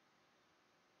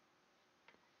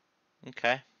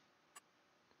 Okay.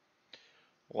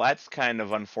 Well, that's kind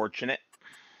of unfortunate.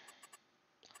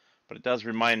 But it does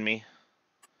remind me.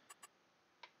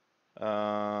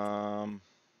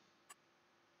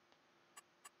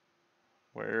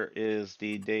 Where is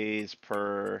the days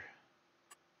per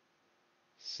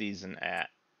season at?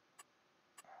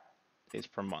 Days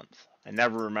per month. I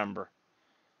never remember.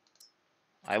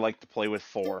 I like to play with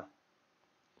 4.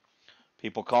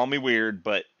 People call me weird,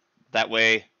 but that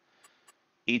way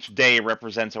each day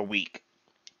represents a week.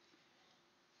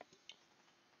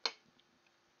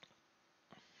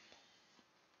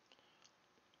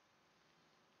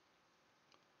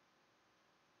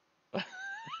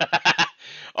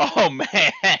 Oh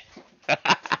man.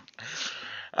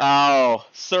 Oh,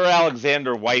 Sir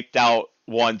Alexander wiped out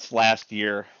once last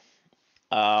year.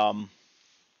 Um,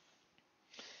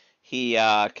 he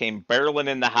came barreling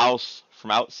in the house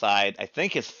from outside. I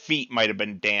think his feet might have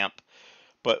been damp,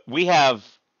 but we have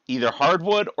either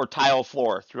hardwood or tile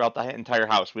floor throughout the entire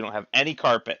house. We don't have any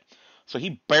carpet. So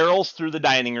he barrels through the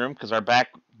dining room because our back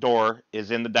door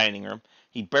is in the dining room.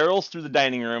 He barrels through the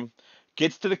dining room,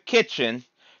 gets to the kitchen,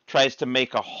 tries to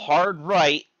make a hard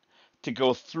right to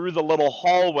go through the little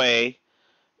hallway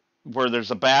where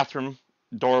there's a bathroom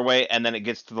doorway, and then it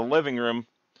gets to the living room.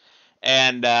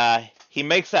 And he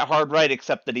makes that hard right,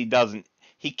 except that he doesn't.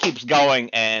 He keeps going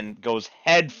and goes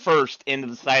head first into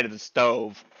the side of the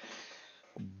stove.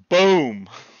 Boom!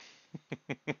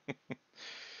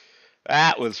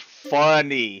 That was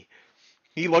funny.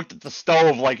 He looked at the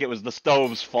stove like it was the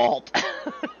stove's fault.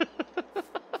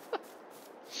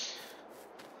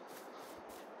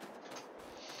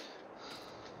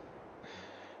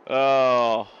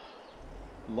 Oh,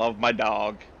 love my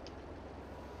dog.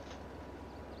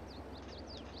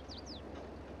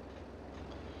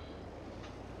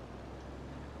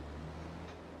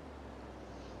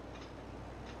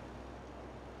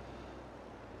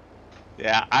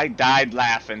 Yeah, I died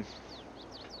laughing.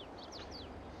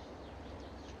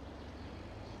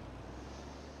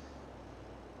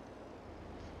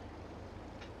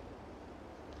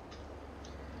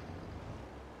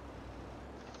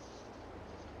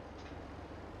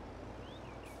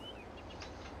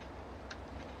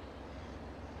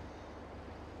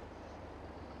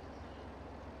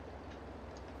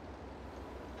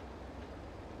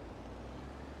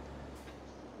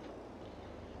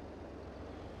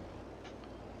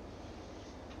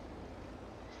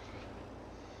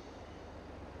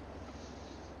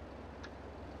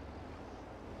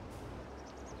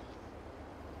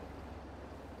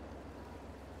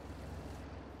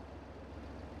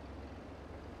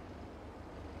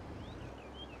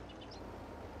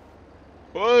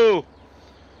 Whoa!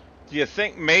 Do you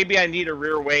think maybe I need a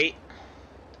rear weight?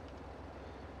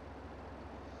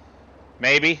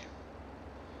 Maybe.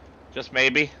 Just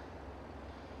maybe.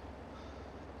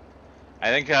 I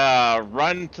think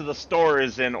run to the store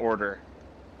is in order.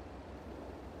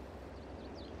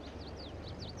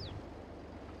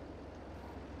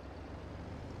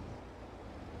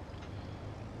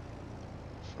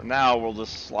 For now, we'll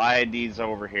just slide these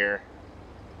over here.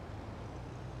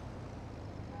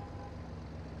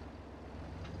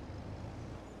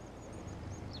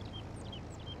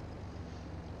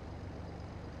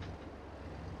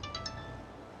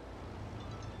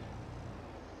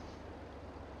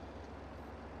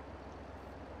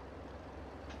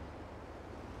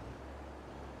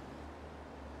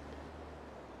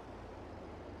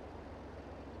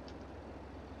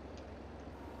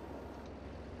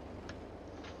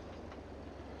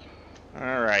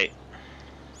 Alright.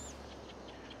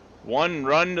 One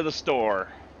run to the store.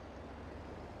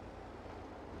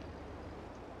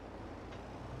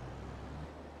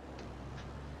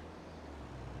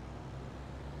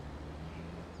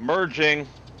 Merging.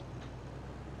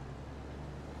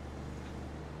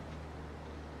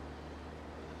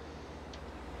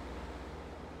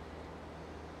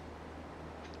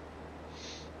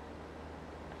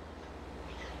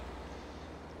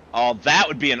 Oh, that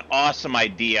would be an awesome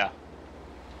idea.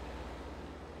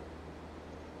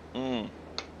 Mm.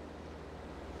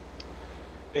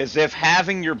 As if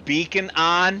having your beacon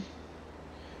on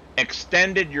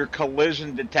extended your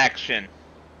collision detection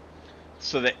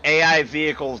so that AI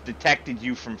vehicles detected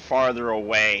you from farther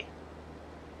away.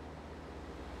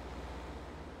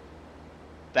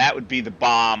 That would be the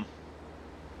bomb.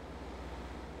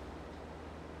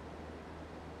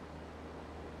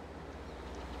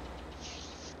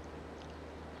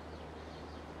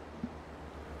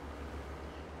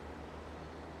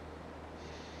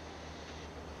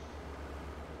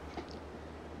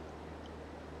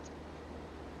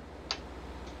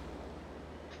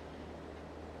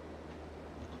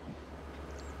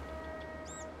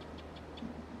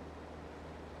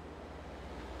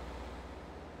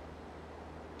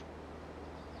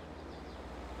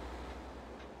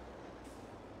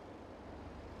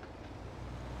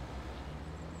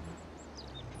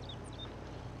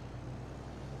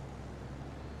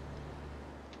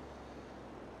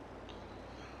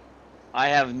 I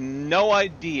have no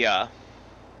idea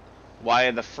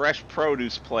why the fresh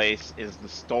produce place is the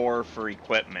store for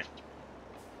equipment.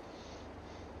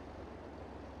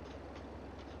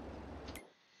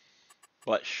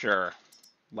 But sure,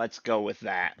 let's go with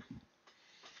that.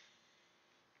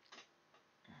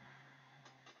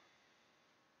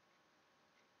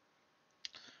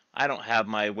 I don't have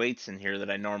my weights in here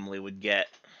that I normally would get.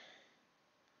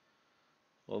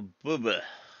 Well, booba.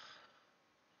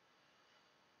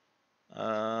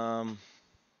 Hmm.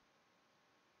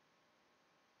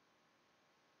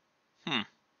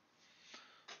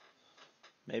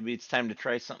 Maybe it's time to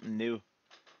try something new.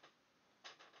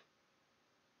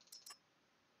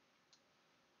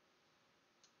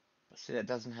 But see, that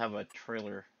doesn't have a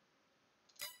trailer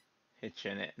hitch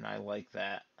in it, and I like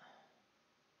that.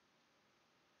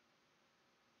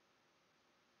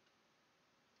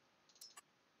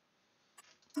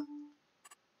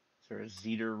 Is there a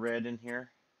Zeter red in here?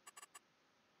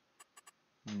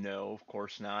 No, of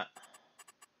course not.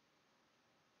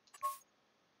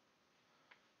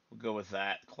 We'll go with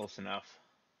that. Close enough.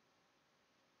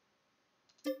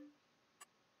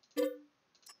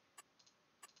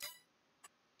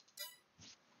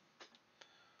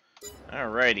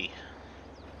 Alrighty.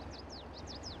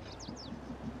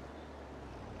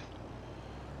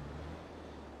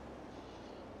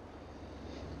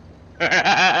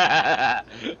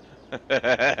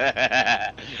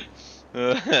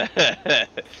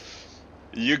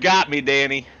 You got me,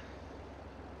 Danny.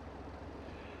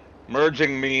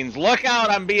 Merging means, look out,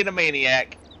 I'm being a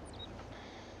maniac.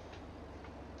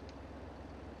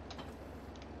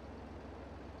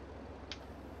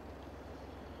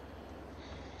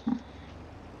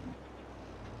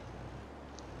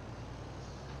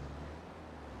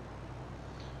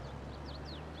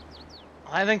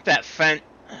 I think that Fent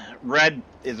red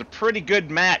is a pretty good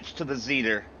match to the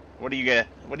Zeter. What do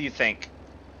you think?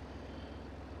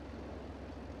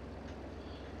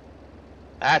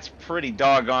 That's pretty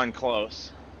doggone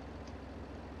close.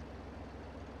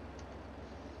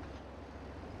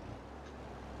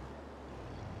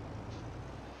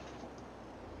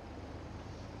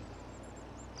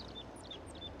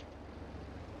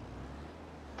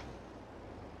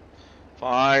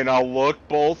 Fine, I'll look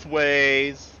both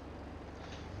ways.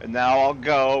 And now I'll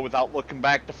go without looking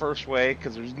back the first way,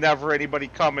 because there's never anybody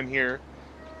coming here.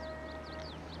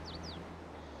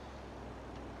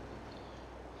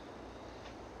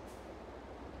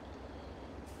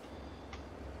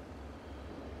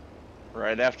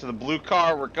 Right after the blue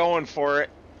car, we're going for it.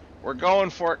 We're going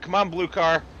for it. Come on, blue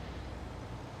car.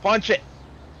 Punch it.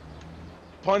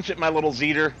 Punch it, my little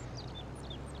Zeter.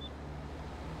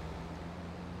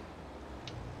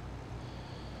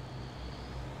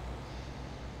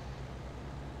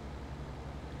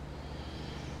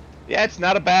 Yeah, it's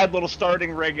not a bad little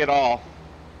starting rig at all.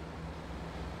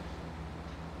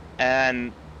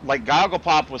 And like Goggle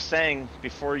Pop was saying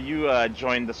before you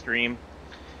joined the stream,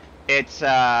 it's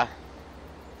a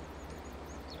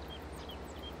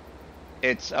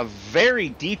very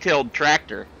detailed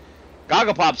tractor.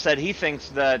 Goggle Pop said he thinks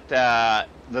that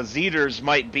the Zeters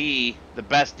might be the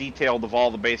best detailed of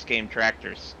all the base game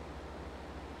tractors.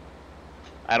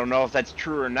 I don't know if that's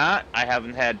true or not. I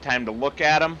haven't had time to look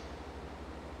at them.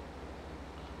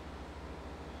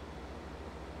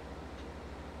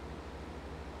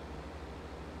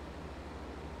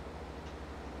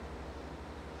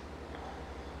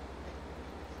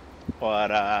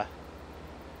 But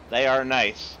they are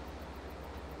nice.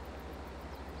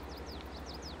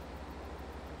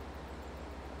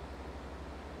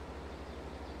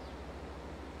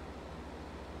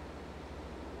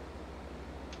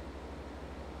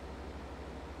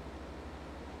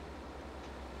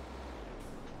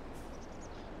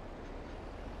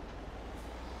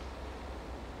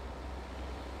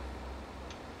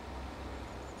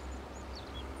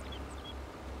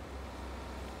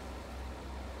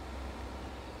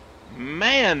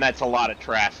 Man, that's a lot of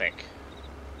traffic.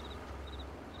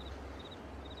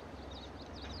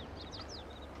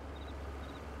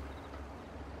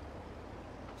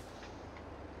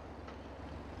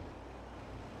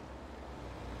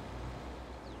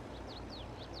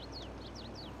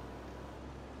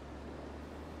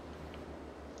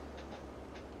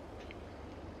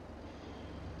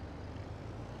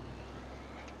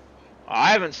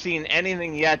 I haven't seen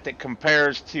anything yet that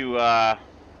compares to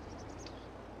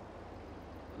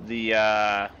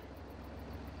the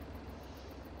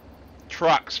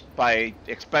trucks by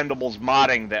Expendables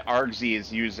modding that Argsy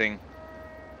is using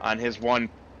on his one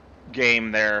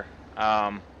game there.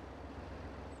 I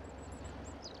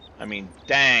mean,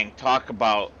 dang, talk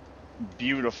about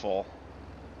beautiful.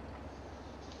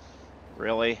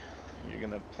 Really? You're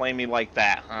gonna play me like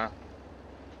that, huh?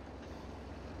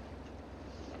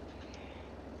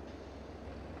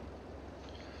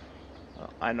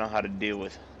 Well, I know how to deal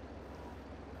with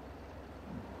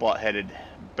butt-headed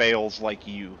bales like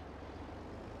you.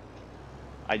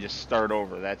 I just start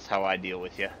over. That's how I deal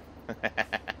with you.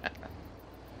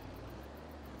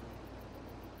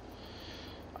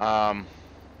 Um,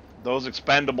 those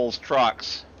expendables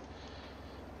trucks,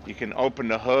 you can open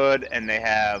the hood and they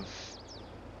have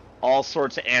all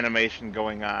sorts of animation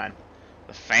going on.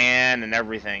 The fan and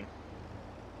everything.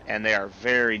 And they are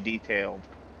very detailed.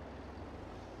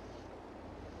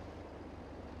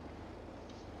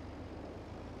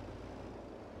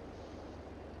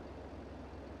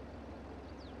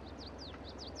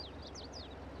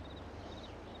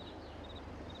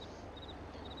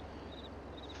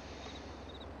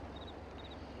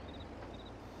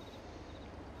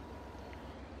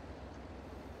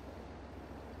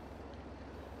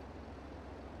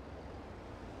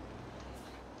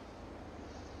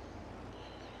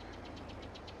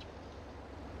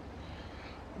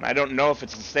 I don't know if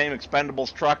it's the same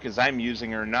expendables truck as I'm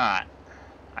using or not.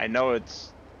 I know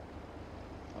it's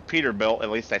a Peterbilt, at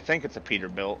least I think it's a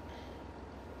Peterbilt.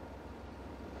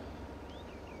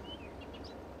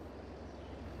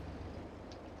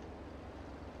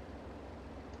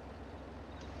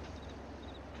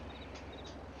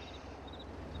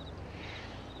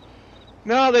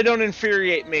 No, they don't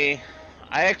infuriate me.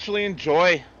 I actually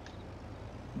enjoy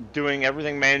doing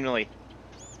everything manually.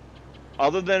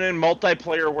 Other than in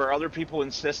multiplayer where other people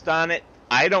insist on it,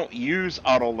 I don't use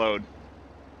auto load.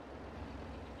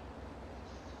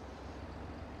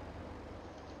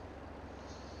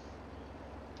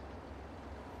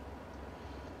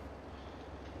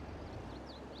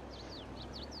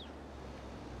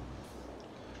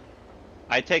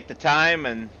 I take the time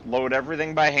and load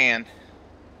everything by hand,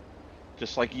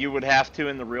 just like you would have to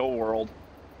in the real world.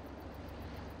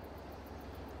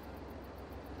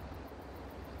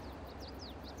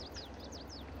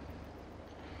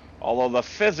 Although the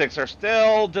physics are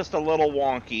still just a little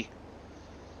wonky.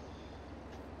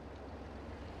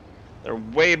 They're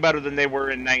way better than they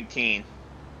were in 19.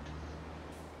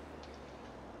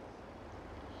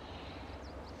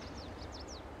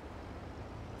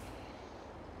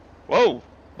 Whoa!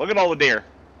 Look at all the deer.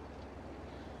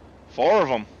 4 of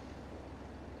them.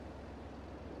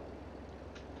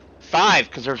 5,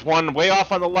 because there's one way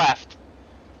off on the left.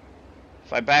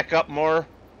 If I back up more,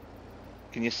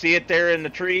 can you see it there in the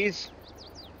trees?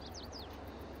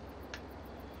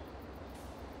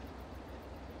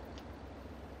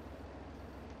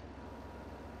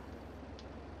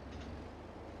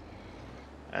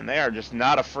 And they are just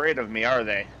not afraid of me, are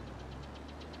they?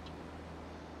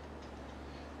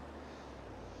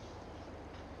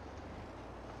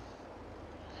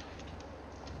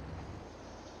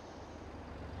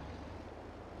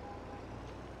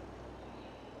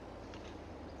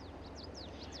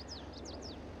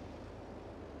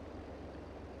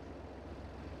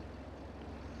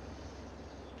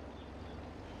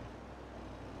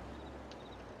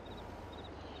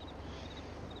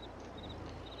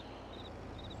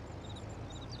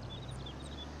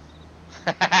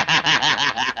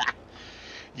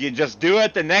 You just do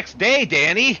it the next day,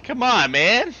 Danny. Come on,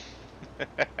 man.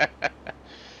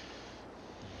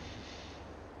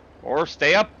 Or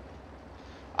stay up.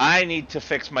 I need to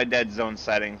fix my dead zone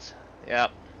settings. Yep.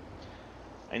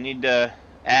 I need to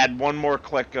add one more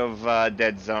click of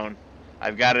dead zone.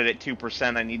 I've got it at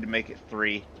 2%. I need to make it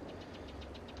 3.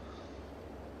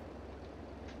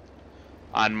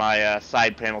 On my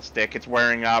side panel stick. It's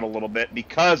wearing out a little bit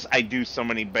because I do so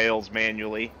many bales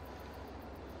manually.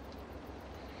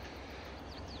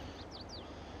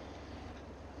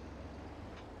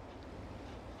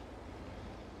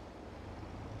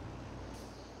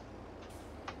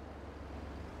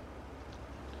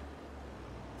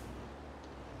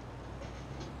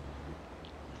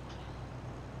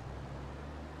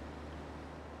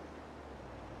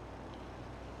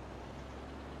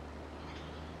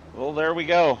 Well, there we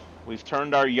go. We've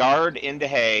turned our yard into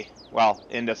hay. Well,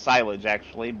 into silage,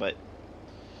 actually, but...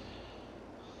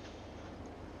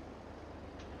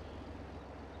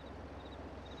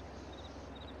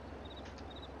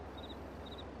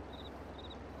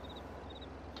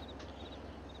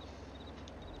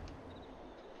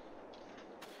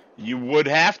 You would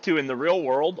have to in the real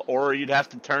world, or you'd have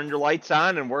to turn your lights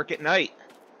on and work at night.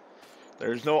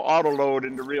 There's no auto load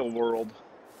in the real world.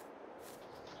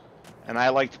 And I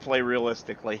like to play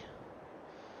realistically.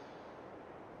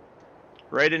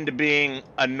 Right into being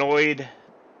annoyed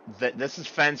that this is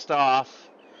fenced off,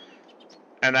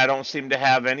 and I don't seem to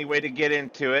have any way to get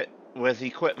into it with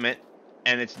equipment,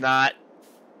 and it's not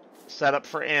set up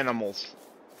for animals.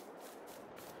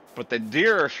 But the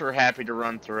deer are sure happy to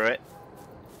run through it.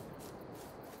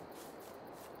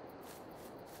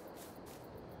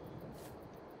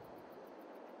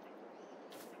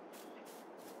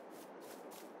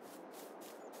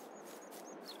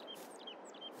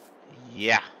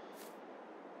 Yeah.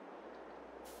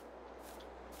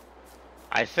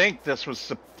 I think this was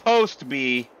supposed to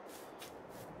be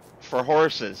for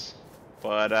horses,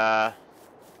 but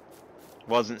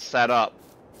wasn't set up.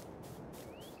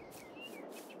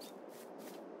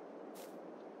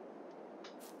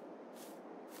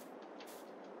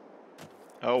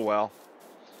 Oh well.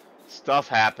 Stuff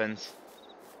happens.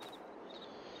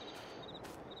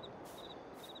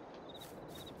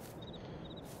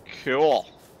 Cool.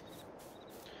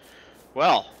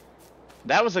 Well,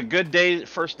 that was a good day,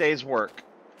 first day's work.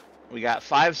 We got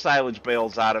 5 silage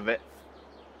bales out of it.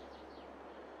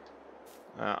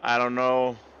 I don't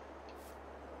know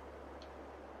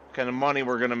what kind of money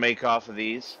we're going to make off of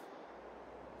these.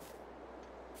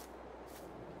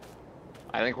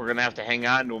 I think we're going to have to hang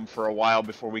on to them for a while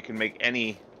before we can make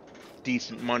any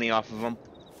decent money off of them.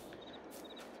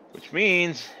 Which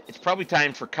means it's probably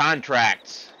time for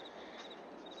contracts.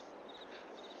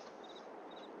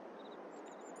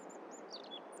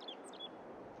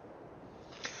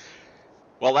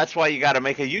 Well, that's why you got to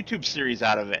make a YouTube series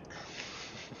out of it.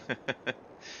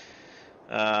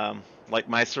 Like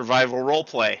my survival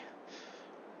roleplay,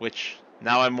 which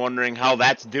now I'm wondering how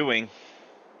that's doing.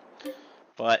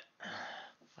 But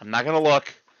I'm not going to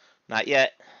look. Not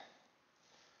yet.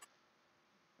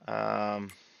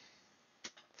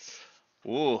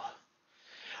 Ooh.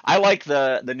 I like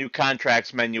the new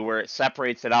contracts menu where it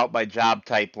separates it out by job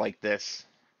type like this.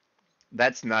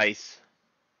 That's nice.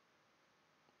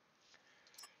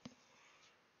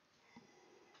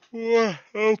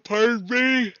 Oh, pardon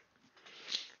me.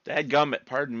 Dadgummit,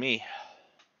 pardon me.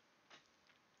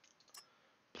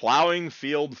 Plowing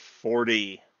field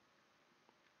 40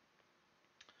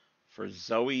 for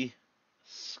Zoe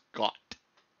Scott.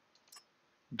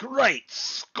 Great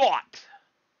Scott!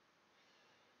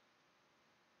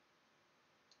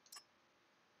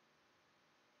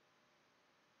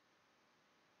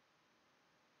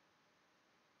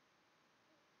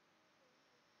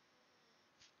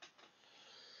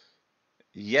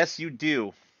 Yes, you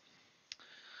do.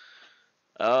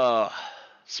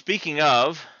 Speaking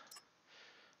of,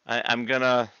 I'm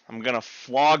gonna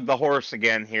flog the horse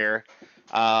again here.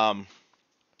 On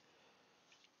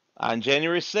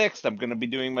January 6th, I'm gonna be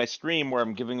doing my stream where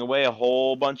I'm giving away a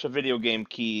whole bunch of video game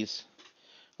keys.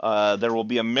 There will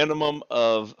be a minimum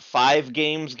of 5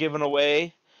 games given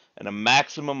away and a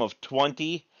maximum of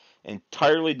 20,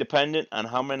 entirely dependent on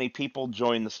how many people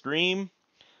join the stream.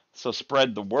 So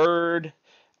spread the word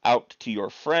out to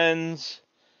your friends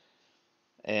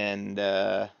and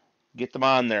get them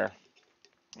on there.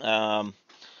 Let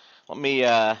me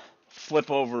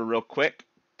flip over real quick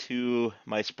to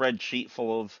my spreadsheet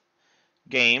full of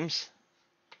games.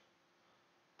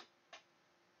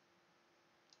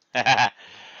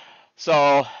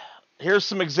 So here's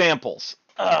some examples.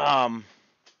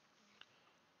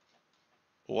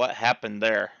 What happened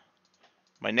there?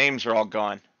 My names are all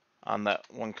gone on that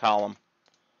one column.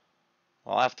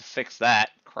 I'll have to fix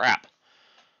that. Crap.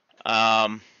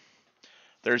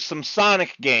 There's some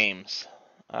Sonic games,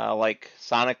 like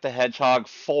Sonic the Hedgehog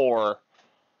 4,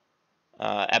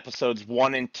 episodes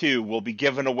 1 and 2 will be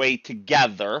given away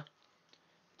together.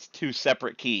 It's 2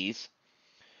 separate keys.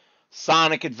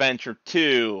 Sonic Adventure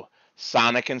 2,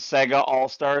 Sonic and Sega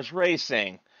All-Stars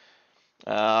Racing.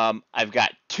 I've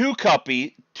got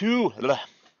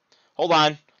hold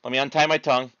on, let me untie my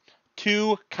tongue.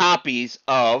 2 copies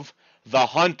of The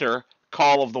Hunter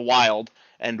Call of the Wild,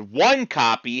 and 1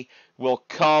 copy will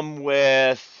come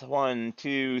with 1,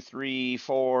 2, 3,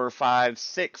 4, 5,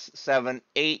 6, 7,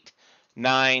 8,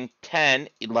 9, 10,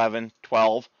 11,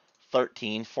 12,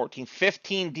 13, 14,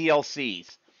 15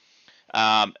 DLCs.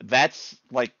 That's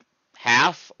like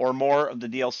half or more of the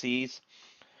DLCs.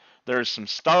 There's some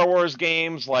Star Wars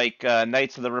games like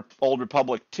Knights of the Old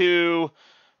Republic 2,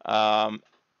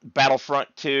 Battlefront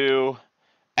 2,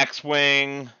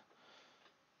 X-Wing.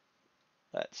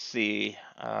 Let's see.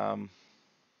 And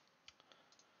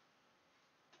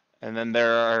then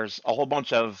there's a whole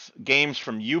bunch of games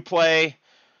from Uplay.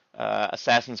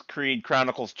 Assassin's Creed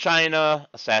Chronicles China,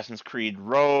 Assassin's Creed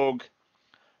Rogue,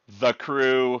 The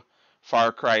Crew,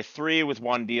 Far Cry 3 with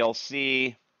 1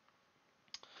 DLC,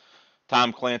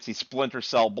 Tom Clancy's Splinter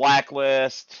Cell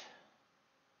Blacklist.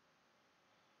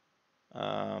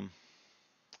 Then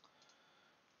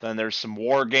there's some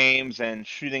war games and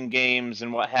shooting games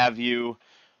and what have you.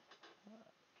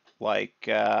 Like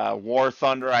War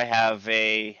Thunder, I have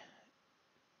a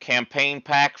campaign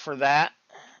pack for that.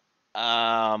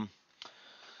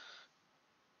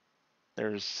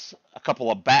 There's a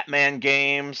couple of Batman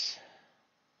games.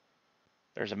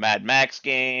 There's a Mad Max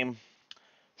game.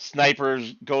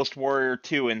 Snipers, Ghost Warrior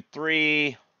 2 and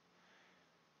 3.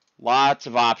 Lots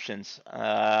of options.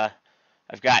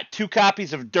 I've got 2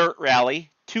 copies of Dirt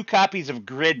Rally, 2 copies of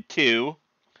Grid 2.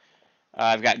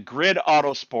 I've got Grid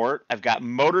Autosport. I've got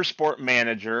Motorsport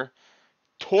Manager,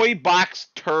 Toy Box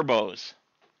Turbos,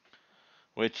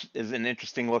 which is an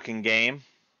interesting looking game.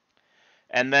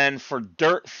 And then for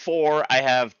Dirt 4, I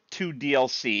have 2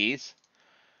 DLCs.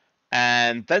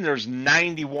 And then there's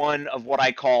 91 of what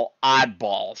I call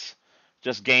oddballs,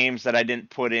 just games that I didn't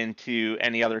put into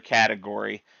any other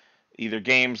category. Either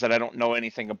games that I don't know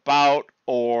anything about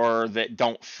or that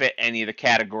don't fit any of the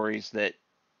categories that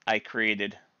I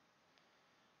created.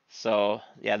 So,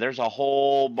 yeah, there's a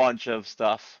whole bunch of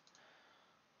stuff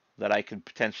that I could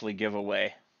potentially give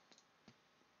away.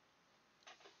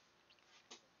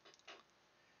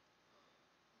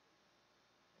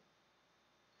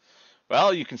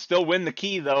 Well, you can still win the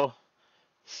key, though.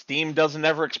 Steam doesn't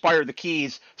ever expire the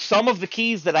keys. Some of the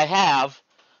keys that I have,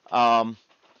 um,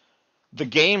 the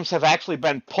games have actually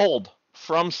been pulled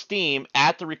from Steam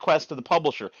at the request of the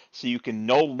publisher, so you can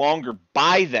no longer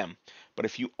buy them. But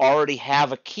if you already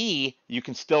have a key, you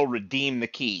can still redeem the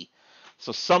key.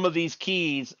 So some of these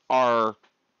keys are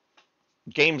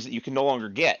games that you can no longer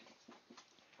get.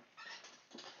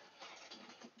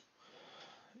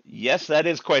 Yes, that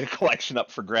is quite a collection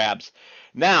up for grabs.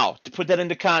 Now, to put that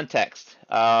into context,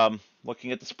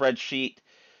 looking at the spreadsheet,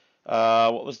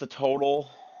 what was the total?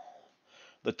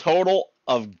 The total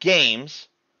of games,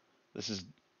 this is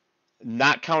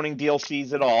not counting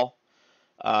DLCs at all,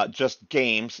 just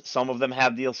games. Some of them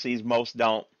have DLCs, most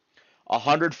don't.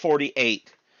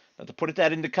 148. Now, to put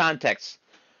that into context,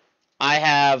 I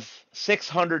have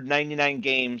 699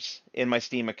 games in my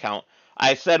Steam account.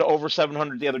 I said over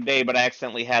 700 the other day, but I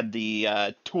accidentally had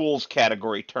the tools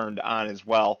category turned on as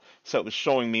well, so it was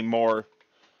showing me more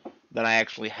than I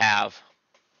actually have.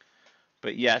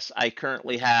 But yes, I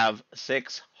currently have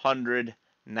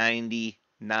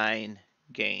 699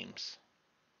 games,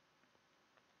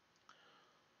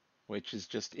 which is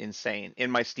just insane in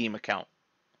my Steam account.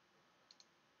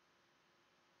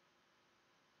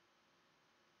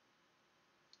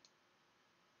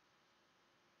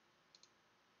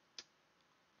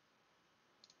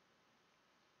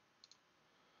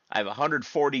 I have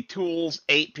 140 tools,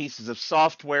 8 pieces of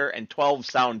software, and 12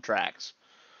 soundtracks.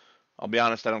 I'll be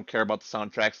honest, I don't care about the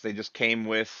soundtracks. They just came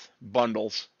with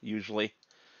bundles, usually.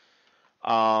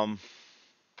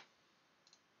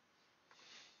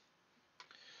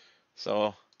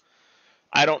 So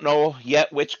I don't know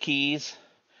yet which keys.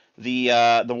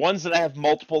 The ones that I have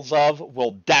multiples of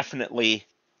will definitely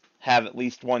have at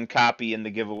least one copy in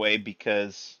the giveaway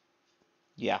because,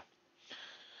 yeah.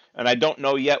 And I don't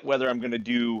know yet whether I'm going to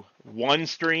do one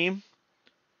stream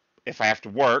if I have to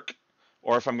work,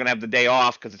 or if I'm going to have the day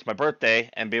off because it's my birthday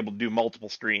and be able to do multiple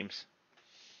streams.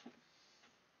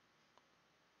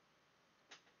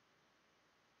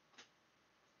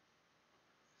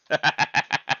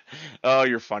 Oh,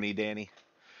 you're funny, Danny.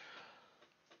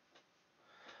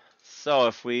 So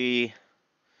if we...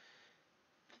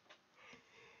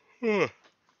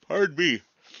 Pardon me.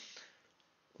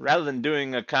 Rather than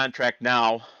doing a contract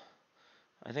now,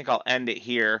 I think I'll end it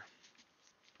here,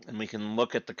 and we can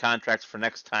look at the contracts for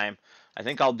next time. I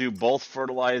think I'll do both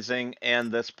fertilizing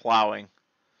and this plowing,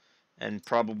 and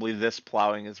probably this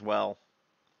plowing as well.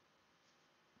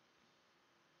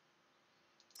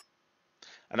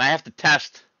 And I have to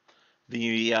test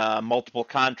the multiple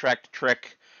contract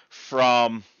trick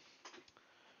from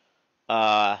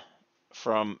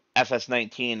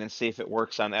FS19 and see if it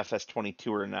works on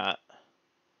FS22 or not.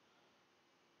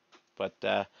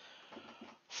 But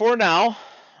for now,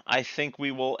 I think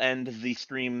we will end the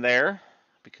stream there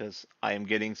because I am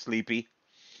getting sleepy.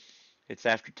 It's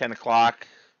after 10 o'clock.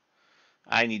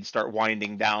 I need to start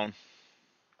winding down.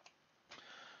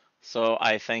 So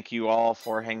I thank you all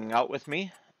for hanging out with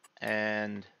me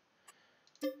and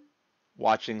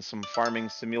watching some Farming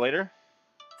Simulator.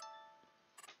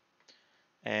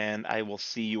 And I will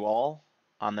see you all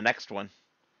on the next one.